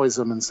of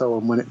Maoism and so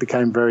on, when it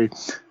became very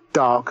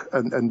dark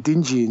and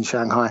dingy in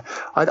Shanghai,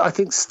 I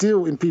think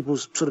still in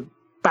people's sort of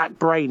back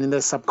brain, in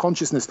their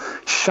subconsciousness,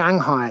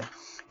 Shanghai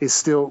is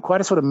still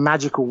quite a sort of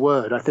magical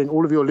word. I think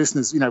all of your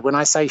listeners, when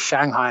I say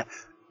Shanghai,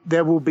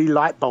 there will be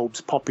light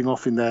bulbs popping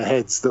off in their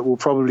heads that will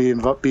probably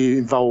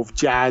involve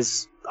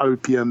jazz,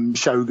 opium,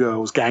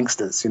 showgirls,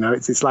 gangsters.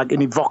 It's like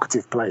an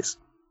evocative place.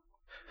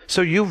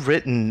 So you've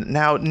written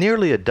now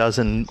nearly a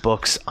dozen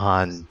books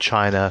on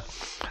China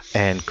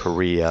and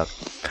Korea,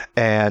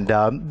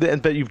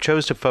 but you've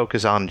chose to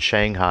focus on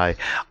Shanghai.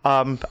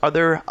 Are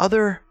there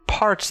other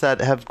parts that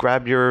have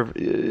grabbed your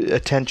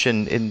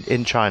attention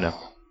in China?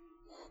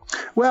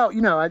 Well,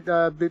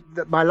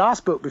 my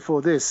last book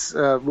before this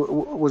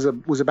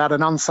was about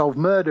an unsolved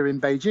murder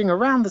in Beijing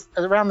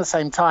around the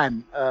same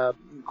time,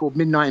 called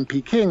Midnight in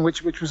Peking,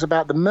 which was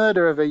about the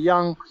murder of a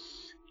young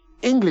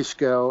English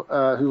girl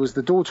who was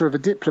the daughter of a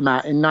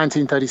diplomat in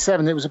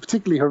 1937. It was a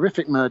particularly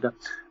horrific murder,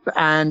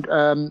 and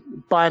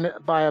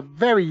by a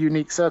very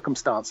unique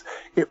circumstance.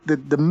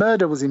 The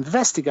murder was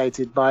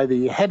investigated by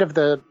the head of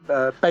the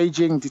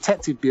Beijing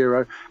Detective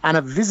Bureau and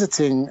a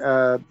visiting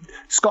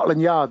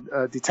Scotland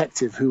Yard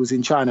detective who was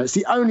in China. It's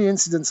the only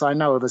incidents I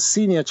know of a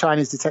senior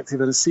Chinese detective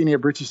and a senior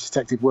British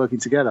detective working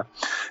together.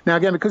 Now,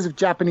 again, because of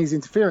Japanese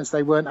interference,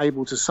 they weren't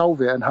able to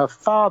solve it, and her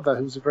father,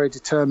 who was a very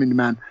determined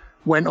man,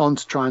 went on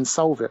to try and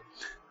solve it.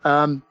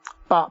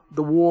 But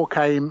the war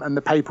came and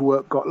the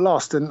paperwork got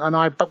lost, and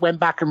I went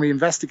back and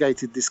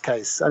reinvestigated this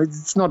case. I mean,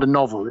 it's not a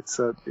novel;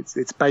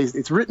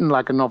 it's written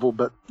like a novel,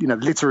 but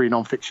literary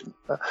nonfiction.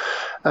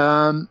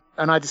 And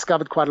I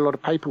discovered quite a lot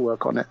of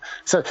paperwork on it.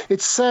 So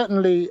it's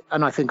certainly,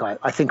 and I think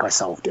I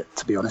solved it,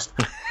 to be honest.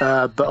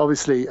 But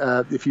obviously,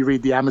 if you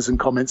read the Amazon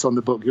comments on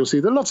the book, you'll see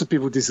that lots of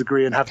people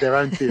disagree and have their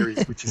own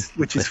theories,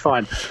 which is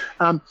fine.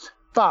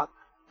 But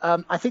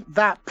I think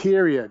that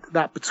period,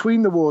 that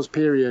between the wars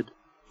period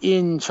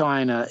in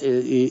China,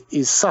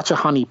 is such a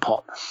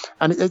honeypot,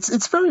 and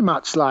it's very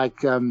much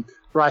like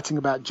writing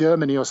about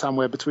Germany or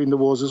somewhere between the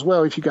wars as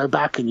well. If you go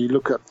back and you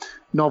look at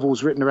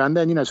novels written around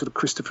then, sort of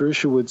Christopher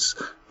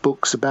Isherwood's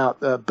books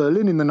about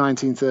Berlin in the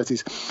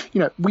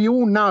 1930s, we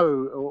all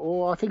know,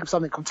 or I think of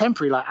something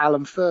contemporary like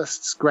Alan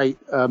First's great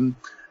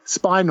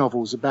spy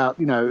novels about,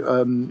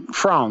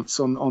 France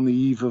on the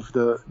eve of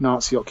the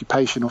Nazi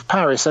occupation of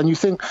Paris. And you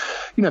think,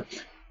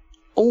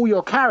 all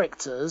your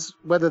characters,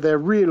 whether they're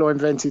real or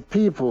invented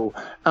people,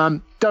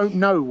 don't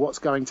know what's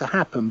going to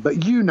happen,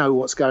 but you know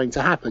what's going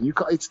to happen.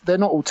 They're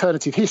not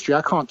alternative history.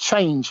 I can't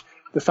change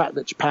the fact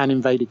that Japan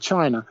invaded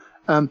China.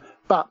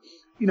 But,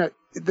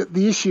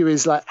 the issue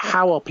is like,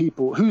 how are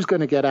people, who's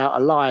going to get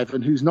out alive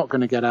and who's not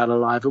going to get out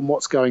alive, and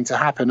what's going to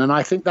happen. And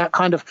I think that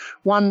kind of,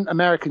 one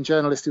American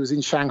journalist who was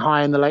in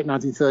Shanghai in the late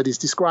 1930s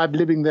described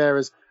living there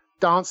as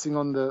dancing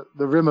on the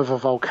rim of a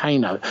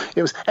volcano.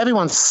 It was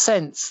everyone's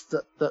sense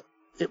that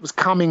it was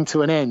coming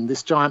to an end.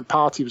 This giant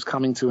party was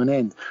coming to an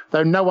end,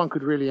 though no one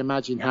could really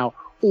imagine how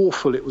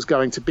awful it was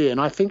going to be.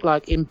 And I think,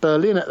 like in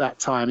Berlin at that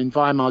time, in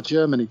Weimar,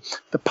 Germany,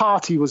 the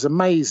party was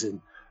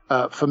amazing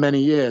for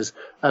many years.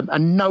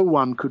 And no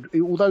one could,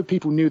 although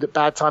people knew that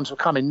bad times were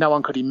coming, no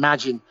one could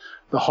imagine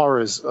the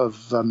horrors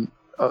of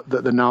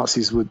that the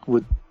Nazis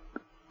would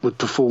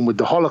perform with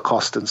the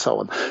Holocaust and so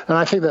on. And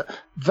I think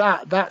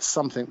that's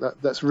something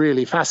that's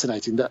really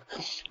fascinating, that,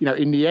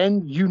 in the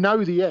end,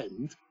 the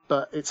end,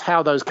 but it's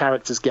how those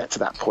characters get to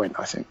that point,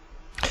 I think.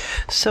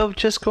 So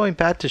just going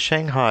back to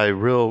Shanghai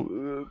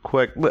real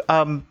quick,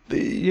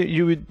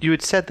 you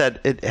had said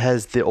that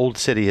the old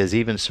city has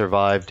even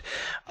survived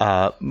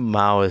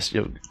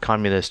Maoist,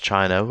 communist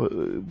China.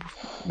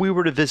 If we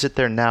were to visit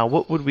there now,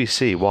 what would we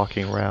see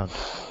walking around?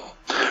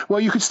 Well,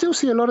 you could still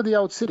see a lot of the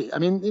old city. I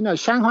mean,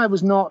 Shanghai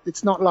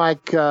it's not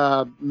like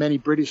many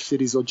British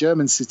cities or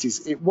German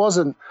cities. It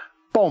wasn't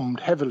bombed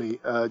heavily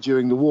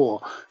during the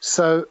war.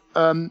 So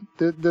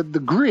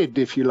the grid,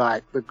 if you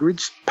like, the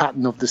grid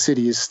pattern of the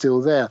city is still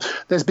there.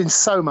 There's been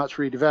so much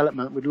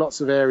redevelopment with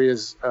lots of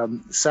areas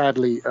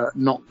sadly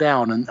knocked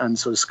down and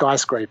sort of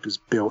skyscrapers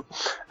built.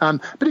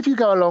 But if you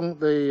go along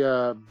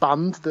the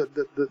Bund,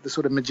 the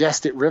sort of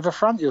majestic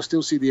riverfront, you'll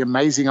still see the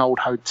amazing old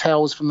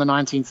hotels from the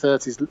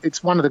 1930s.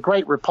 It's one of the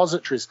great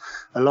repositories,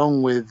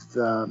 along with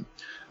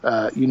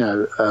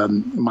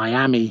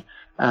Miami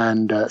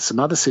and some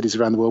other cities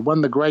around the world, one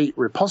of the great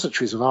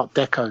repositories of Art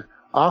Deco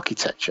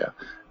architecture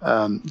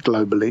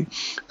globally.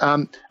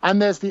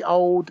 And there's the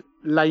old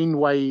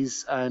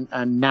laneways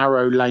and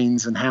narrow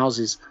lanes and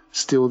houses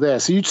still there.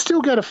 So you'd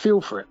still get a feel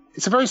for it.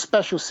 It's a very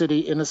special city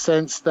in a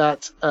sense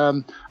that,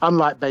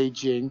 unlike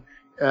Beijing,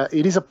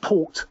 it is a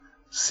port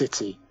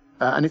city,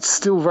 and it's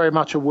still very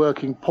much a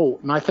working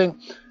port. And I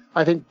think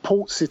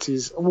port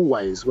cities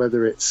always,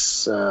 whether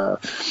it's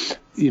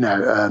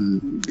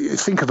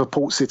think of a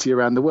port city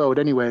around the world,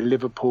 anywhere,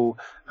 Liverpool,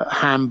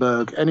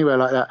 Hamburg, anywhere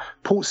like that.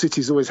 Port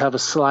cities always have a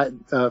slight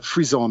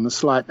frisson, a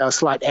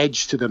slight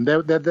edge to them.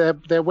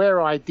 They're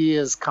where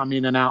ideas come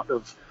in and out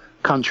of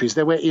countries.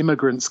 They're where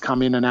immigrants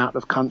come in and out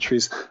of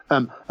countries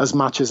as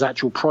much as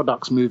actual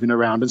products moving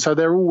around. And so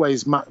they're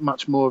always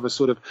much more of a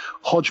sort of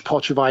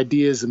hodgepodge of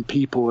ideas and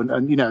people.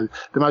 And the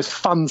most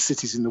fun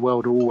cities in the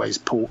world are always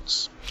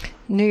ports.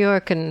 New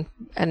York and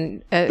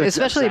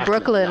especially exactly,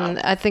 Brooklyn.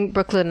 Yeah. I think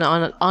Brooklyn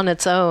on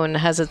its own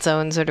has its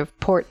own sort of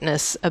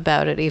portness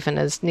about it, even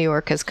as New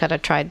York has kind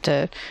of tried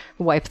to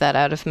wipe that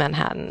out of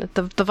Manhattan.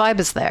 The vibe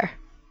is there.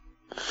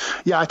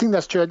 Yeah, I think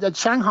that's true.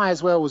 Shanghai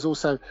as well was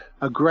also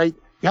a great...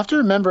 You have to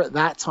remember at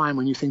that time,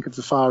 when you think of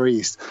the Far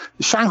East,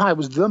 Shanghai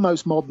was the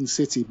most modern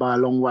city by a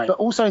long way. But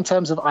also in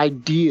terms of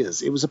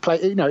ideas, it was a place.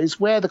 It's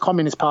where the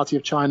Communist Party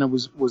of China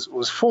was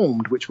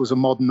formed, which was a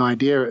modern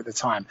idea at the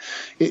time.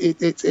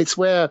 It's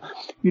where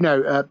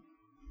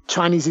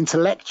Chinese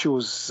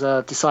intellectuals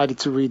decided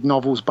to read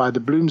novels by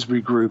the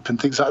Bloomsbury Group and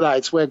things like that.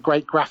 It's where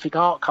great graphic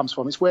art comes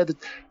from. It's where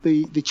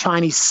the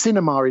Chinese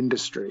cinema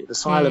industry, the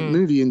silent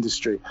movie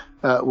industry,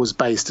 was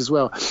based as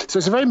well. So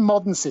it's a very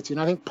modern city,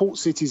 and I think port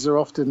cities are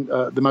often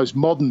the most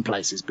modern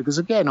places because,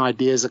 again,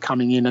 ideas are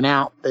coming in and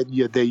out.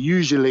 They're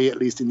usually, at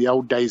least in the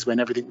old days when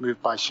everything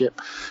moved by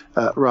ship,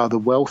 rather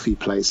wealthy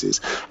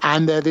places.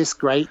 And they're this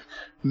great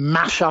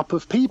mashup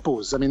of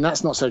peoples. I mean,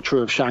 that's not so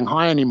true of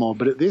Shanghai anymore,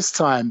 but at this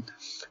time,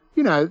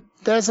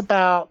 there's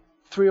about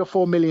 3 or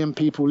 4 million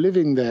people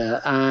living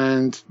there,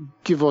 and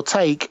give or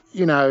take,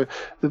 the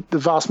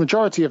vast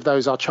majority of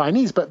those are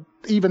Chinese, but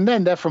even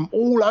then they're from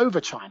all over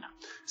China.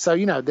 So,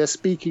 they're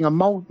speaking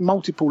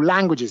multiple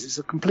languages. It's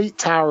a complete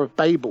Tower of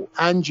Babel.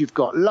 And you've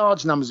got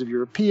large numbers of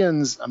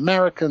Europeans,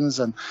 Americans,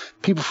 and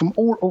people from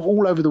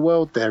all over the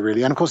world there,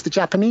 really. And, of course, the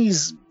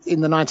Japanese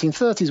in the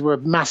 1930s were a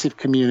massive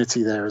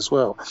community there as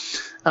well.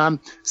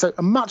 So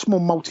a much more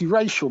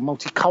multiracial,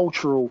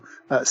 multicultural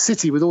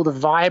city with all the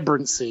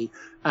vibrancy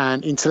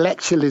and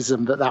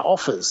intellectualism that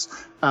offers.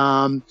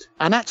 And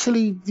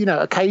actually,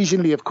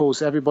 occasionally, of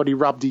course, everybody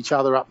rubbed each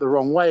other up the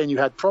wrong way and you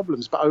had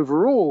problems. But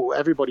overall,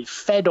 everybody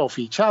fed off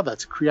each other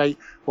to create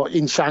what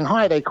in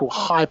Shanghai they call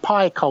high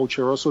pie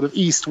culture, or sort of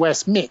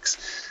East-West mix.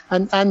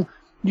 And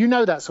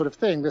that sort of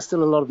thing. There's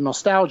still a lot of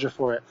nostalgia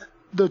for it.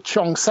 The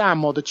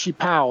Cheongsam or the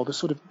Qipao, the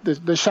sort of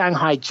the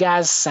Shanghai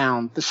jazz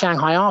sound, the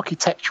Shanghai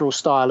architectural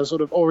style, a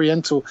sort of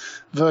Oriental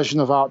version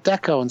of Art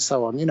Deco and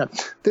so on.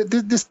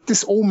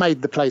 This all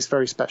made the place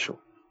very special.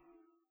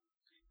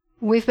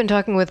 We've been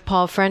talking with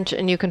Paul French,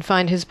 and you can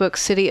find his book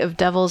City of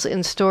Devils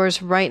in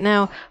stores right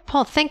now.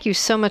 Paul, thank you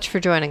so much for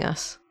joining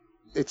us.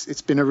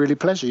 It's been a really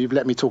pleasure. You've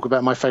let me talk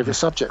about my favorite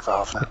subject for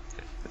half an hour.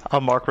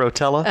 I'm Mark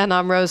Rotella. And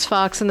I'm Rose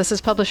Fox, and this is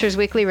Publishers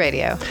Weekly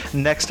Radio.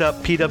 Next up,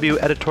 PW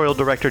editorial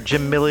director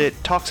Jim Milliot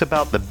talks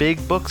about the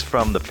big books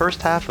from the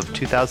first half of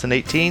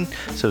 2018,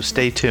 so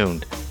stay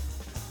tuned.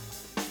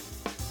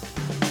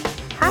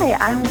 Hi,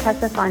 I'm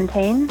Tessa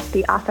Fontaine,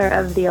 the author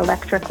of The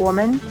Electric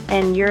Woman,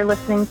 and you're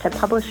listening to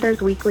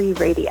Publishers Weekly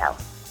Radio.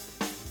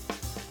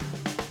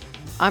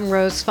 I'm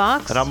Rose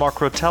Fox. And I'm Mark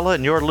Rotella,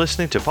 and you're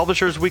listening to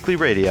Publishers Weekly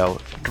Radio,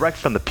 direct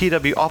from the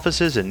PW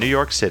offices in New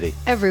York City.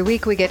 Every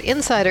week we get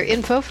insider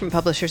info from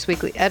Publishers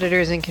Weekly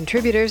editors and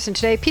contributors, and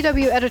today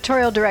PW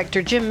editorial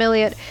director Jim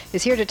Milliot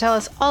is here to tell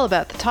us all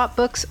about the top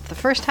books of the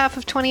first half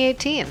of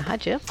 2018. Hi,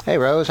 Jim. Hey,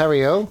 Rose. How are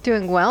you?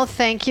 Doing well,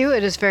 thank you.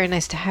 It is very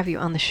nice to have you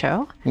on the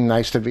show.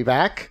 Nice to be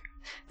back.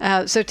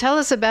 So tell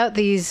us about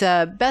these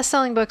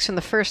best-selling books from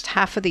the first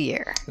half of the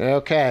year.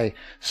 Okay.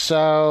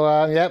 So,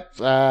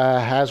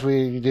 as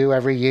we do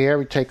every year,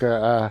 we take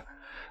a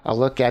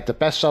look at the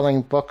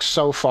best-selling books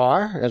so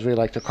far, as we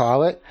like to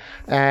call it.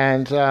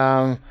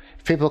 And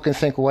people can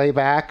think way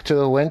back to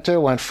the winter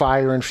when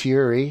Fire and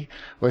Fury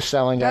was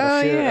selling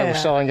at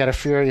a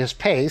furious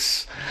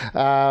pace.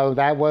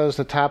 That was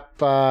the top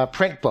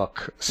print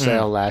book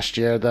sale last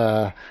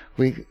year.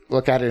 We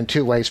look at it in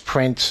two ways,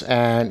 print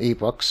and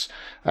ebooks.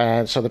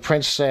 And so the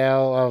print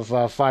sale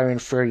of Fire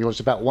and Fury was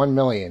about 1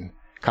 million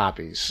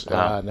copies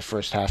in the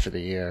first half of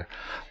the year.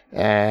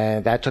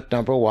 And that took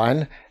number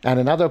one. And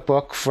another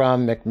book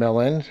from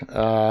Macmillan,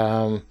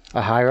 A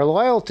Higher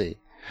Loyalty,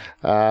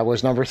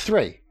 was number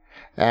three.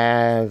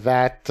 And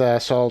that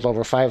sold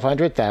over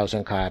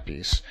 500,000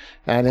 copies.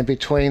 And in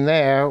between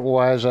there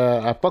was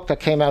a book that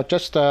came out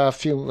just a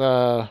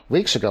few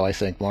weeks ago, I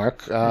think,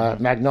 Mark,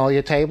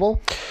 Magnolia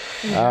Table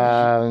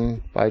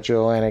by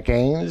Joanna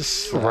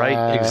Gaines.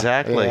 Right,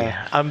 exactly.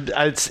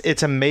 Yeah.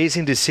 It's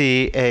amazing to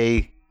see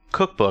a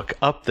cookbook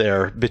up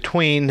there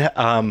between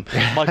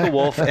Michael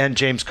Wolff and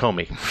James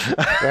Comey.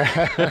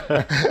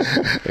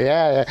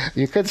 Yeah,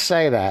 you could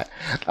say that.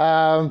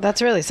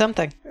 That's really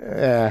something.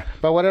 Yeah,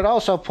 but what it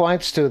also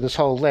points to, this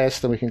whole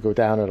list, and we can go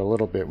down it a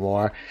little bit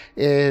more,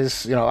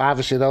 is,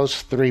 obviously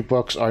those three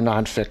books are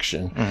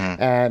nonfiction,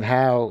 and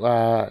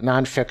how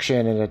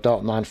nonfiction and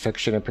adult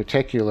nonfiction in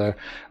particular,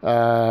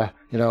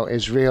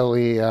 is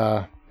really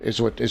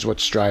is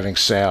what's driving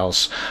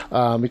sales.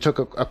 We took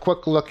a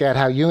quick look at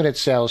how unit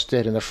sales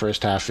did in the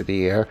first half of the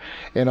year,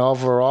 and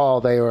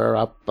overall they were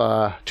up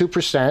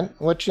 2%,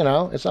 which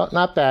it's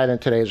not bad in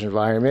today's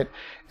environment.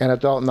 And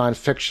adult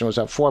nonfiction was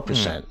up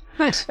 4%.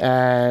 Nice.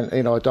 And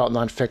adult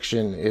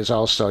nonfiction is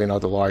also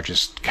the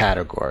largest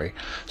category.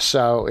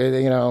 So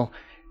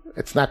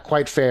it's not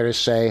quite fair to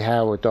say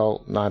how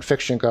adult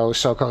nonfiction goes,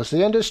 so goes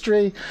the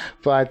industry.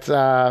 But,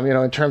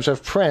 in terms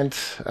of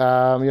print,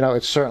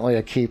 it's certainly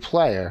a key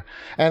player.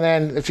 And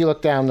then if you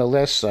look down the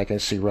list, like I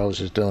see Rose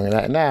is doing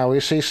that now, we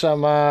see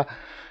some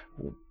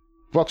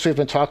books we've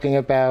been talking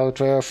about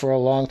for a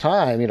long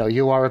time.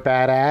 You Are a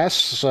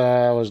Badass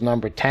was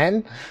number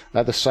 10.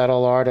 The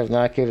Subtle Art of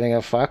Not Giving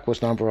a Fuck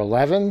was number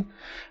 11.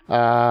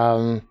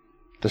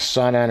 The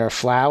Sun and Her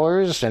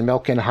Flowers and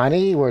Milk and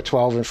Honey were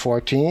 12 and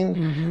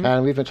 14.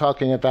 And we've been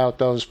talking about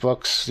those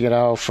books,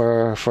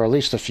 for at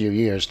least a few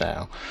years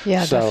now.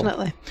 Yeah,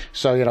 definitely.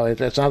 So,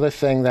 it's another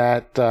thing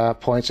that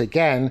points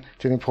again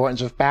to the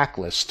importance of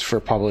backlist for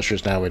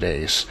publishers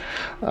nowadays.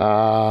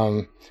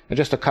 And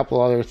just a couple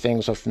other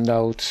things of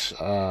note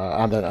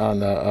on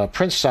the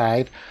print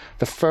side.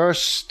 The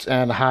first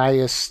and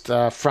highest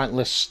front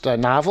list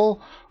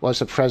novel was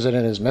The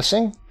President is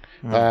Missing,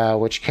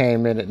 which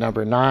came in at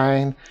number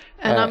 9.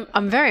 And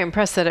I'm very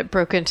impressed that it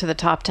broke into the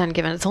top 10,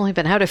 given it's only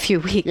been out a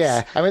few weeks.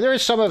 Yeah, I mean, there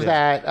is some of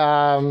that.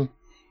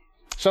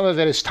 Some of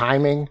it is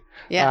timing.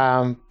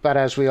 Yeah. But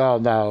as we all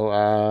know,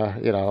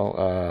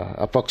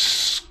 a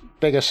book's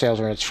biggest sales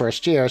are in its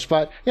first years.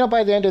 But,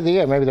 by the end of the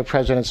year, maybe The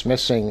President's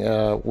Missing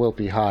will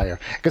be higher.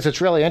 Because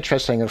it's really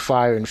interesting in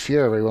Fire and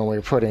Fury, when we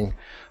were putting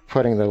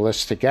the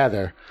list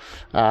together,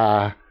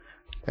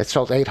 it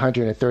sold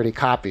 830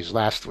 copies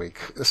last week.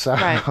 So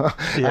right.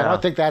 I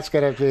don't think that's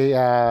going to be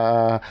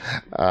a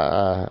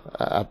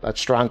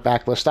strong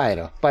backlist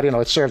item. But,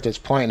 it served its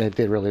point and it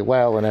did really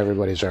well and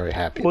everybody's very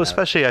happy. Well,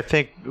 especially, I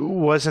think,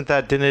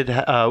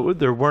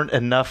 there weren't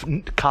enough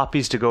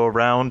copies to go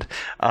around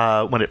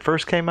when it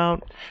first came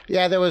out?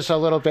 Yeah, there was a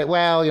little bit.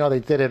 Well,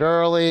 they did it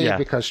early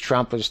because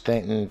Trump was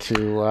thinking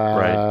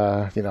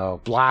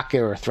to, block it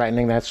or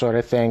threatening that sort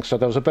of thing. So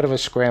there was a bit of a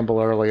scramble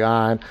early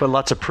on. But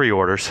lots of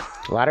pre-orders.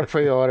 A lot of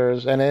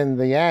pre-orders, and in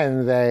the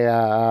end, they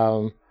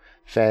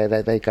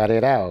got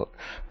it out.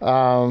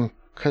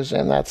 Because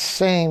in that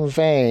same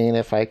vein,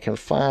 if I can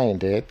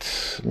find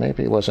it,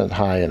 maybe it wasn't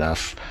high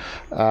enough.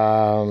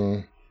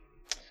 The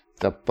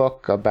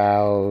book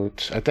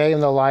about A Day in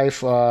the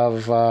Life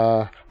of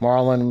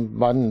Marlon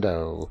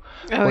Brando,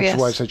 which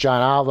was a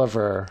John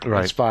Oliver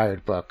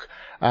inspired book.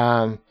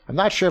 I'm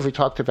not sure if we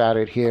talked about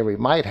it here. We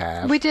might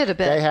have. We did a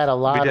bit. They had a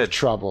lot of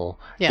trouble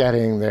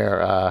getting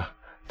their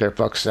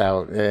books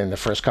out in the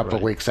first couple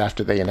of weeks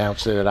after they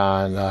announced it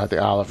on the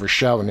Oliver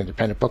Show, and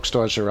independent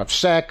bookstores are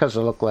upset because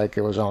it looked like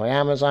it was only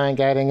Amazon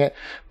getting it.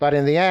 But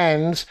in the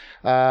end,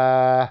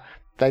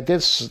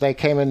 they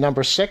came in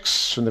number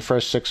 6 in the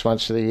first 6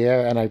 months of the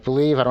year, and I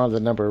believe, I don't have the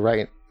number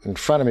right in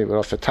front of me, but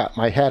off the top of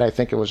my head, I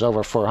think it was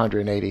over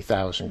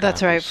 480,000 copies.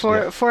 That's right,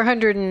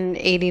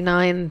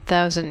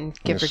 489,000,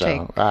 give or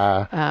take,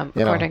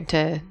 according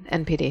to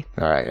NPD.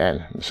 All right,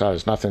 and so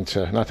there's nothing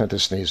to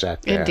sneeze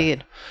at there.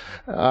 Indeed.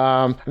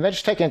 And then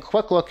just taking a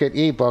quick look at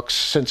ebooks,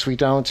 since we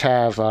don't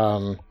have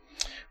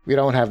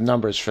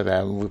numbers for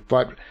them,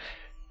 but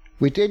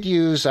we did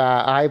use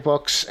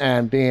iBooks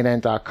and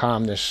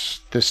BNN.com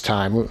this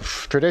time.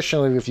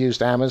 Traditionally, we've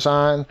used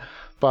Amazon,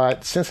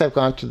 but since they've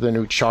gone to the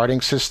new charting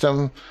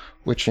system,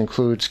 which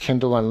includes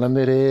Kindle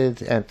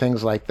Unlimited and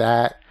things like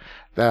that,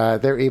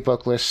 their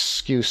ebook lists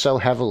skew so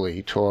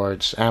heavily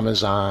towards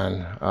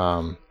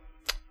Amazon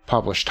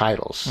published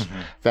titles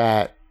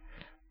that,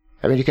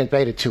 I mean, you can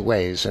debate it two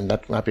ways, and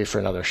that might be for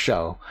another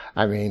show.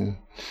 I mean,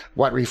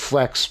 what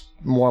reflects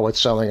more what's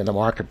selling in the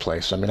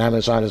marketplace? I mean,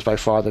 Amazon is by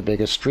far the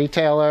biggest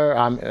retailer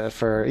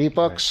for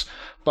ebooks,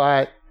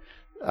 but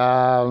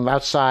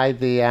outside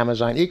the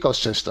Amazon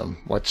ecosystem,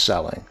 what's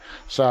selling?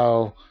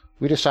 So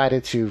we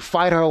decided to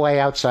fight our way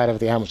outside of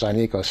the Amazon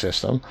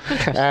ecosystem.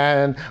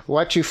 And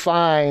what you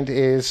find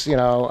is,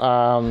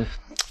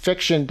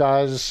 fiction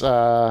does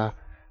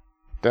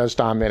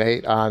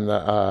dominate on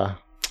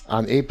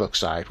the ebook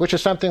side, which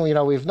is something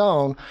we've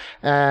known,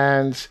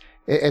 and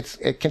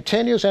it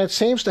continues, and it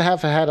seems to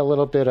have had a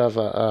little bit of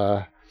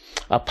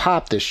a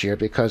pop this year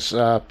because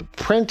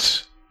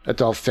print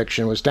adult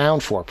fiction was down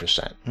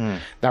 4%.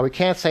 Now we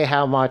can't say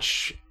how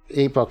much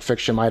ebook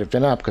fiction might have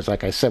been up because,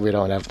 like I said, we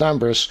don't have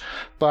numbers.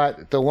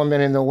 But The Woman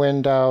in the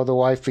Window, The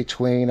Wife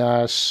Between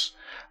Us,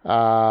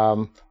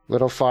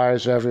 Little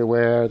Fires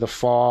Everywhere, The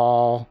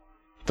Fallen,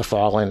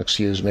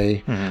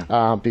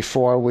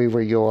 Before We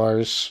Were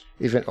Yours,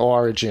 even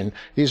Origin.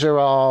 These are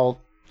all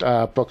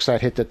books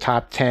that hit the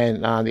top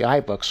 10 on the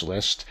iBooks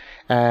list,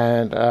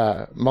 and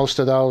most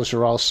of those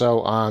are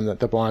also on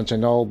the Barnes &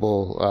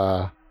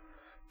 Noble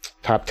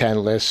top 10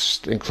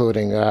 list,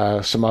 including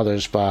some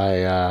others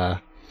by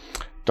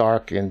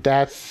Dark in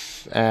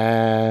Death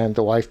and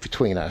The Wife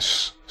Between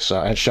Us,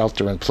 and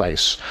Shelter in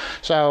Place.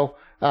 So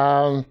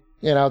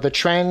the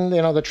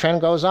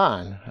trend goes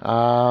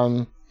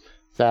on.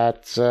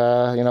 That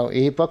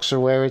ebooks are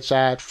where it's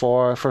at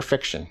for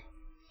fiction.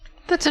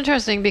 That's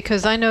interesting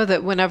because I know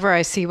that whenever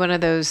I see one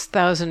of those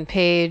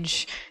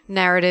 1,000-page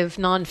narrative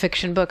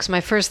nonfiction books,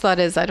 my first thought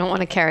is I don't want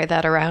to carry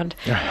that around.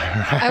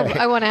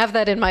 I want to have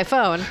that in my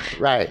phone.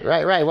 Right.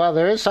 Well,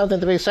 there is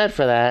something to be said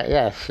for that.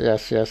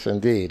 Yes,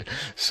 indeed.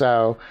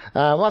 So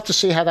we'll have to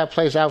see how that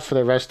plays out for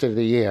the rest of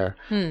the year.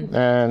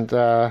 And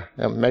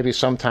maybe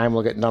sometime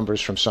we'll get numbers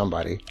from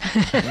somebody.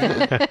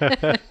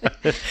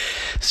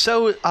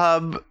 So,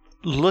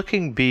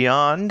 looking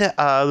beyond,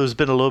 there's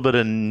been a little bit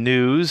of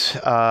news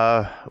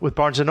with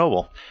Barnes &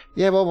 Noble.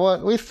 Yeah,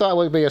 well, we thought it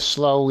would be a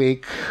slow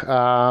week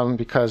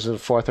because of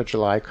 4th of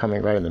July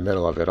coming right in the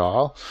middle of it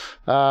all.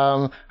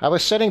 I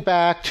was sitting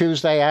back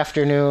Tuesday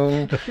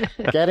afternoon,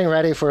 getting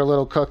ready for a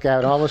little cookout,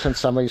 and all of a sudden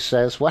somebody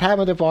says, "What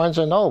happened to Barnes &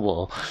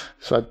 Noble?"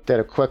 So I did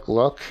a quick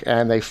look,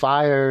 and they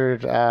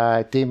fired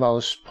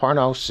Demos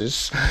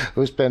Parnassus,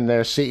 who's been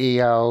their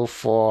CEO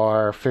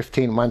for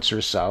 15 months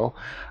or so.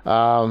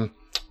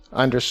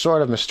 Under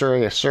sort of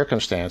mysterious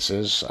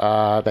circumstances,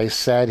 they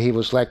said he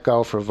was let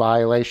go for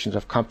violations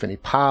of company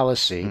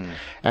policy,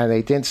 and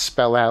they didn't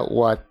spell out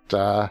what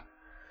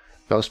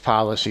those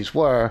policies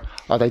were.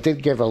 They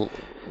did give a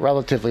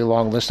relatively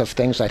long list of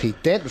things that he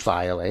didn't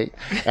violate,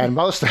 and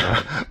most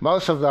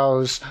of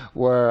those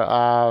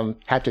were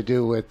had to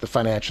do with the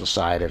financial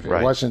side of it.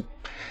 Right. It wasn't,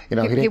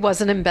 he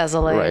wasn't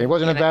embezzling. Right, he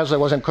wasn't embezzling.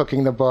 It wasn't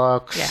cooking the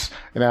books.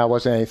 Yeah. It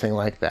wasn't anything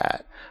like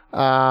that.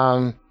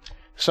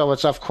 So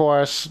it's, of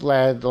course,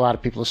 led a lot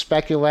of people to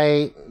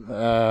speculate,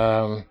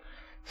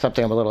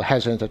 something I'm a little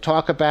hesitant to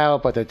talk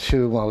about, but the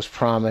two most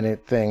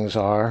prominent things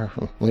are,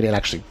 we didn't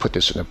actually put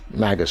this in a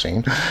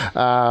magazine,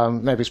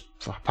 maybe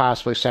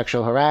possibly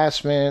sexual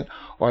harassment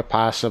or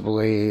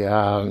possibly,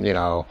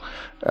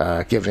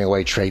 giving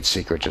away trade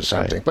secrets or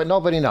something. Right. But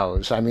nobody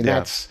knows. I mean,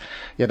 that's,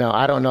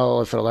 I don't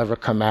know if it'll ever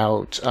come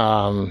out,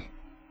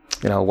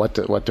 what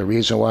the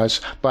reason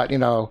was, but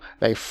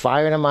they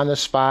fired him on the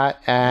spot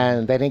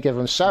and they didn't give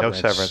him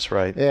severance. No severance,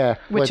 right? Yeah,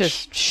 which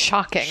is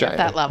shocking at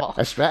that level,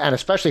 and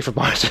especially for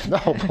Barnes &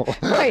 Noble.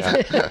 Right.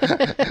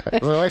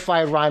 When they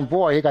fired Ron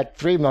Bohr, he got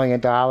 $3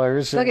 million.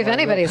 They'll give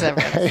anybody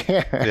severance.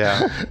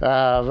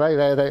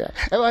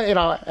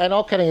 And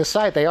all kidding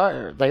aside, they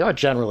are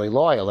generally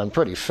loyal and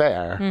pretty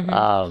fair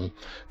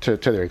to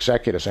their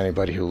executives.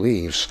 Anybody who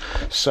leaves,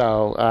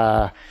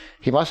 so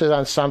he must have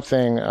done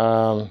something.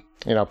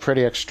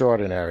 Pretty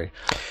extraordinary.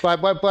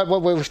 But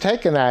what we've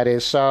taken that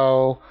is,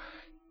 so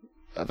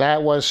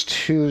that was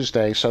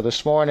Tuesday. So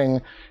this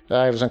morning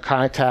I was in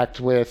contact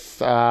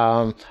with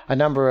a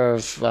number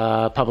of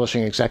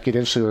publishing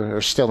executives who are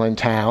still in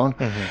town.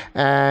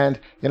 And,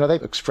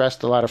 they've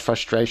expressed a lot of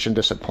frustration,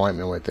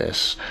 disappointment with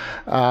this.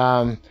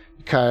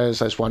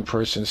 Because, as one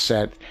person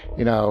said,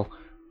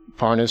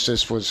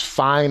 Parnassus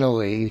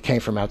he came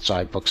from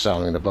outside book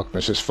selling, the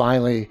bookbusiness,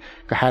 finally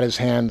had his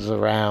hands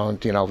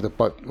around,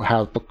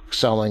 how book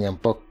selling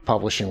and book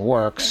publishing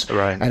works.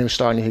 Right. And he was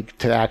starting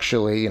to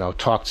actually,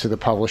 talk to the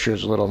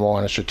publishers a little more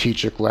on a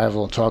strategic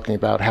level, talking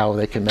about how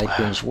they can make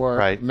things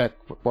work,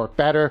 work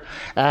better.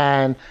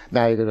 And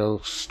now you're going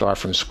to start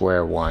from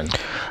square one.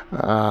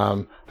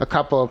 A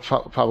couple of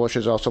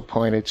publishers also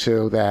pointed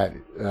to that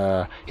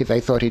they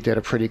thought he did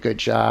a pretty good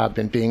job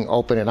in being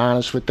open and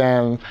honest with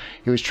them.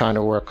 He was trying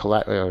to work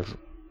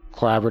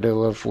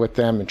collaborative with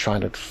them and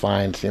trying to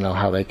find,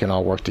 how they can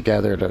all work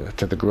together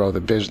to grow the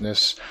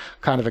business,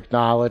 kind of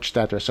acknowledge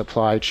that their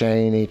supply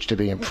chain needs to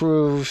be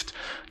improved,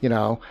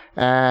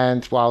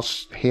 and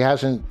whilst he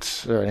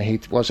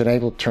wasn't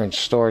able to turn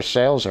store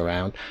sales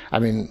around,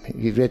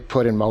 he did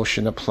put in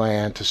motion a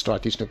plan to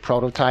start these new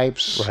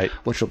prototypes, right,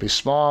 which will be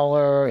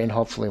smaller and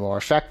hopefully more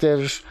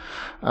effective.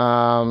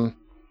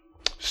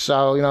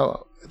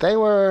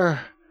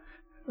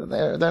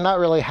 They're not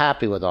really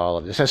happy with all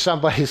of this. As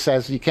somebody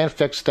says, you can't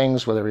fix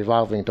things with a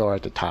revolving door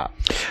at the top.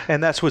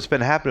 And that's what's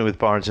been happening with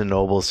Barnes &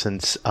 Noble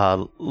since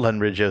Len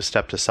Riggio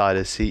stepped aside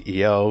as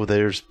CEO.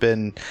 There's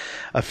been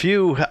a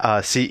few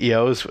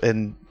CEOs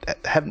and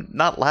have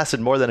not lasted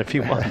more than a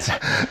few months.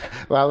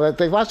 Well,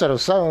 they've lasted a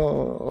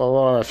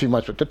few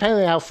months, but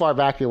depending on how far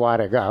back you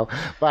want to go.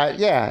 But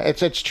yeah,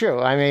 it's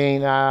true.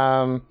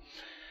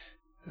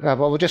 Well,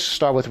 we'll just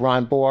start with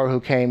Ron Bohr,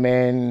 who came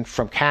in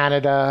from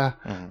Canada.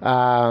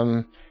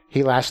 Mm-hmm.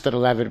 He lasted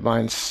 11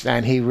 months,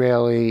 and he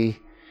really...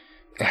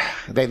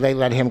 They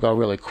let him go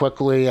really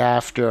quickly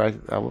after...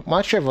 I'm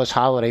not sure if it was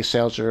holiday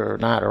sales or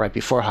not, or right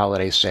before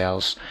holiday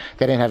sales.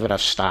 They didn't have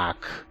enough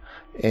stock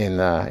in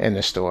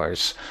the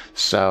stores.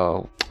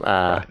 So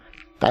that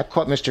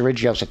caught Mr.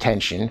 Riggio's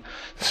attention.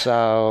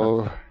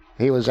 So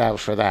he was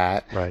out for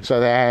that. Right. So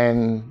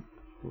then...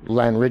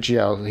 Len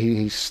Riggio,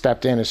 he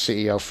stepped in as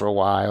CEO for a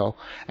while,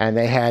 and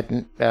they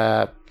had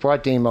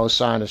brought Demos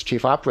on as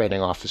chief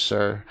operating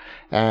officer,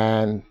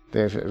 and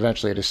they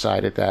eventually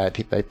decided that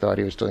they thought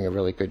he was doing a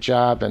really good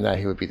job and that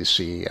he would be the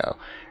CEO.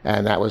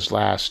 And that was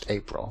last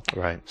April.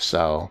 Right.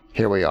 So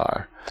here we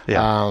are.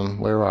 Yeah.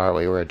 Where are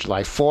we? We're at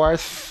July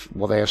 4th.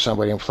 Will they have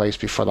somebody in place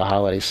before the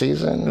holiday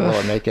season? Will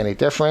it make any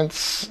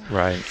difference?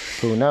 Right.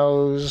 Who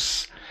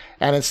knows?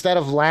 And instead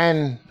of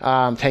Len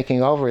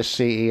taking over as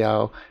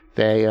CEO,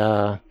 they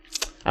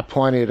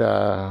appointed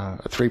a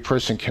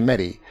 3-person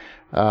committee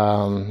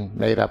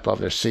made up of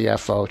their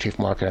CFO, chief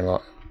marketing,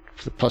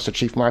 plus the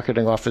chief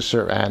marketing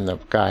officer and the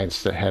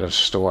guys, the head of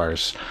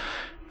stores.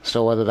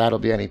 So whether that'll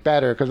be any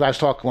better, because when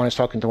I was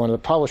talking to one of the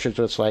publishers,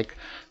 it's like,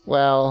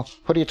 well,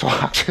 who do you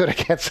talk to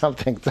get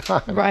something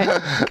done?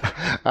 Right.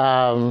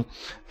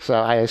 So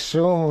I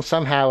assume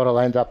somehow it'll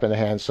end up in the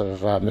hands of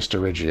Mr.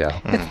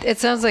 Riggio. It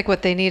sounds like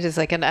what they need is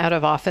like an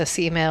out-of-office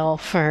email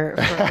for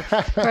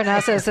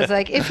Narcissus. It's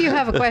like, if you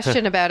have a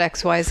question about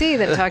XYZ,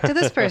 then talk to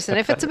this person.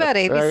 If it's about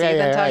ABC,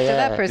 then talk to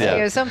that person.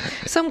 Yeah.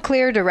 Some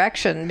clear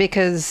direction,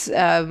 because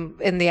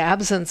in the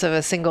absence of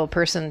a single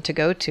person to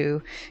go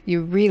to,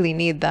 you really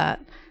need that.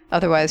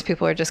 Otherwise,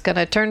 people are just going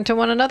to turn to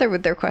one another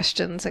with their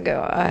questions and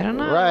go, I don't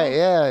know. Right,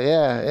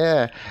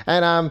 yeah.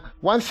 And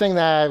one thing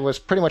that was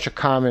pretty much a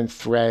common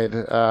thread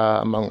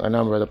among a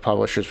number of the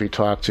publishers we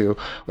talked to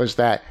was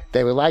that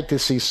they would like to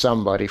see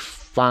somebody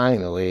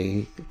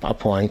finally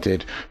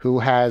appointed who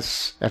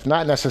has, if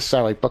not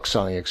necessarily book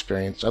selling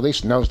experience, at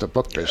least knows the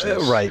book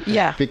business. Right.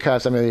 Yeah.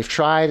 Because, they've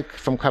tried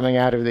from coming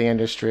out of the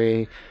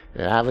industry.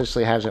 It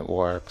obviously hasn't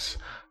worked.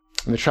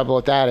 And the trouble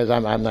with that is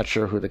I'm not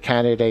sure who the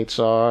candidates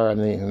are.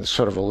 It's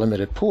sort of a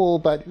limited pool,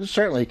 but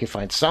certainly you can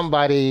find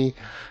somebody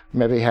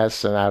maybe has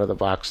some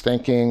out-of-the-box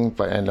thinking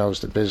and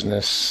knows the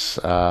business,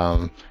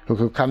 who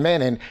could come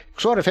in and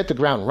sort of hit the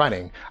ground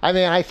running.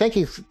 I think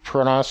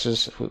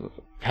Parnassus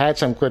had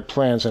some good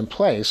plans in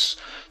place.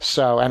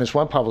 So, and as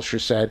one publisher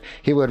said,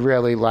 he would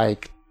really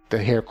like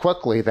to hear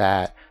quickly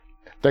that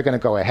they're going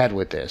to go ahead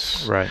with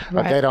this. Right.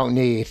 But they don't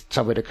need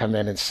somebody to come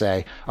in and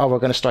say, oh, we're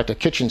going to start the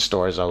kitchen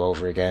stores all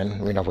over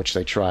again, which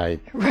they tried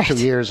 2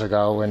 years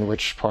ago, and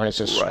which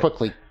Parnassus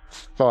quickly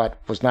thought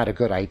was not a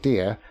good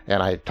idea.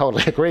 And I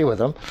totally agree with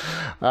them.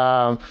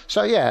 Let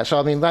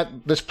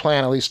this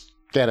plan at least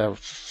get a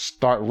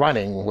start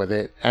running with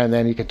it, and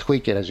then you can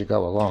tweak it as you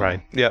go along.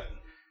 Right. Yep.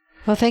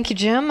 Well, thank you,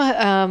 Jim.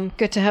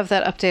 Good to have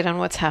that update on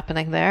what's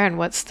happening there and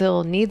what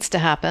still needs to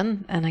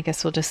happen. And I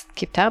guess we'll just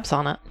keep tabs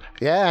on it.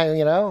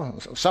 Yeah,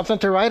 something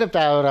to write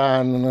about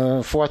on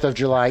 4th of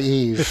July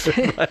Eve.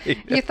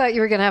 You thought you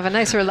were going to have a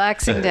nice,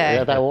 relaxing day.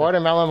 Yeah, that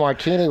watermelon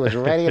martini was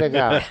ready to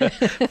go.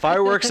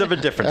 Fireworks of a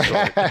different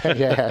sort.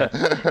 Yeah.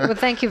 Well,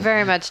 thank you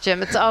very much,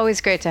 Jim. It's always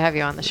great to have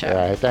you on the show.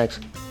 All right, thanks.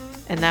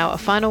 And now a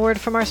final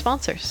word from our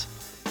sponsors.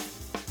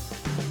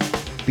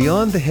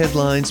 Beyond the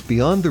headlines,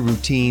 beyond the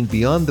routine,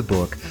 beyond the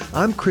book,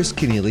 I'm Chris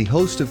Keneally,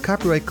 host of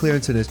Copyright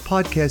Clearance and his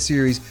podcast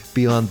series,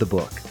 Beyond the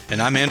Book. And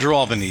I'm Andrew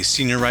Albany,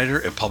 senior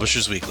writer at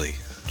Publishers Weekly.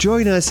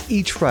 Join us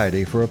each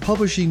Friday for a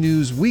Publishing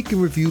News Week in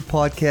Review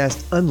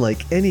podcast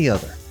unlike any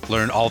other.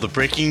 Learn all the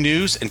breaking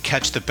news and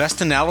catch the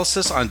best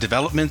analysis on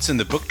developments in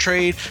the book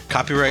trade,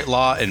 copyright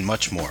law, and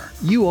much more.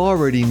 You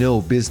already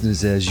know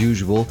business as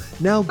usual.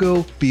 Now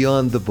go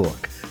beyond the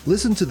book.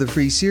 Listen to the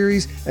free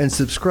series and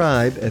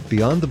subscribe at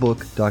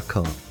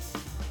beyondthebook.com.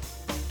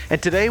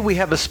 And today we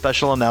have a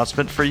special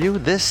announcement for you.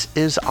 This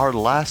is our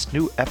last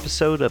new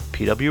episode of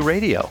PW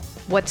Radio.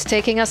 What's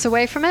taking us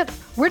away from it?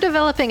 We're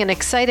developing an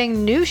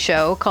exciting new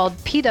show called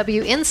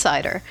PW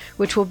Insider,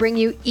 which will bring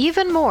you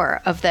even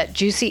more of that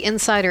juicy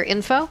insider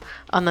info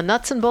on the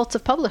nuts and bolts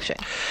of publishing.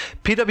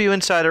 PW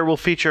Insider will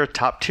feature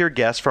top-tier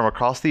guests from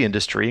across the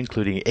industry,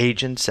 including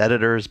agents,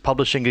 editors,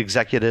 publishing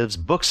executives,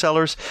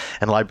 booksellers,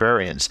 and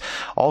librarians,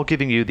 all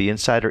giving you the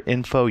insider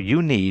info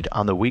you need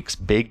on the week's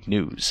big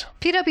news.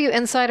 PW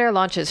Insider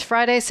launches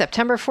Friday,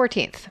 September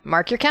 14th.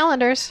 Mark your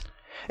calendars.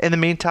 In the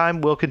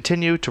meantime, we'll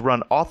continue to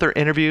run author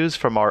interviews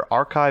from our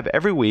archive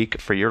every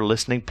week for your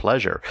listening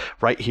pleasure,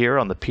 right here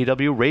on the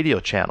PW Radio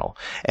channel.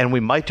 And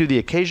we might do the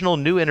occasional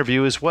new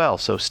interview as well,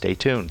 so stay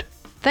tuned.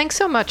 Thanks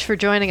so much for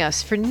joining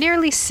us for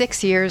nearly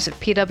 6 years of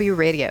PW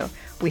Radio.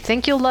 We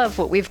think you'll love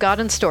what we've got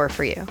in store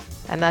for you.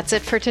 And that's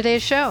it for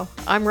today's show.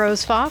 I'm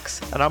Rose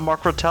Fox. And I'm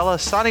Mark Rotella,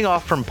 signing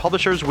off from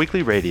Publishers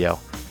Weekly Radio.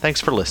 Thanks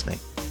for listening.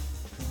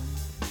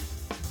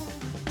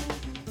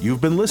 You've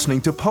been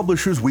listening to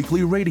Publishers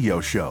Weekly Radio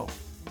Show.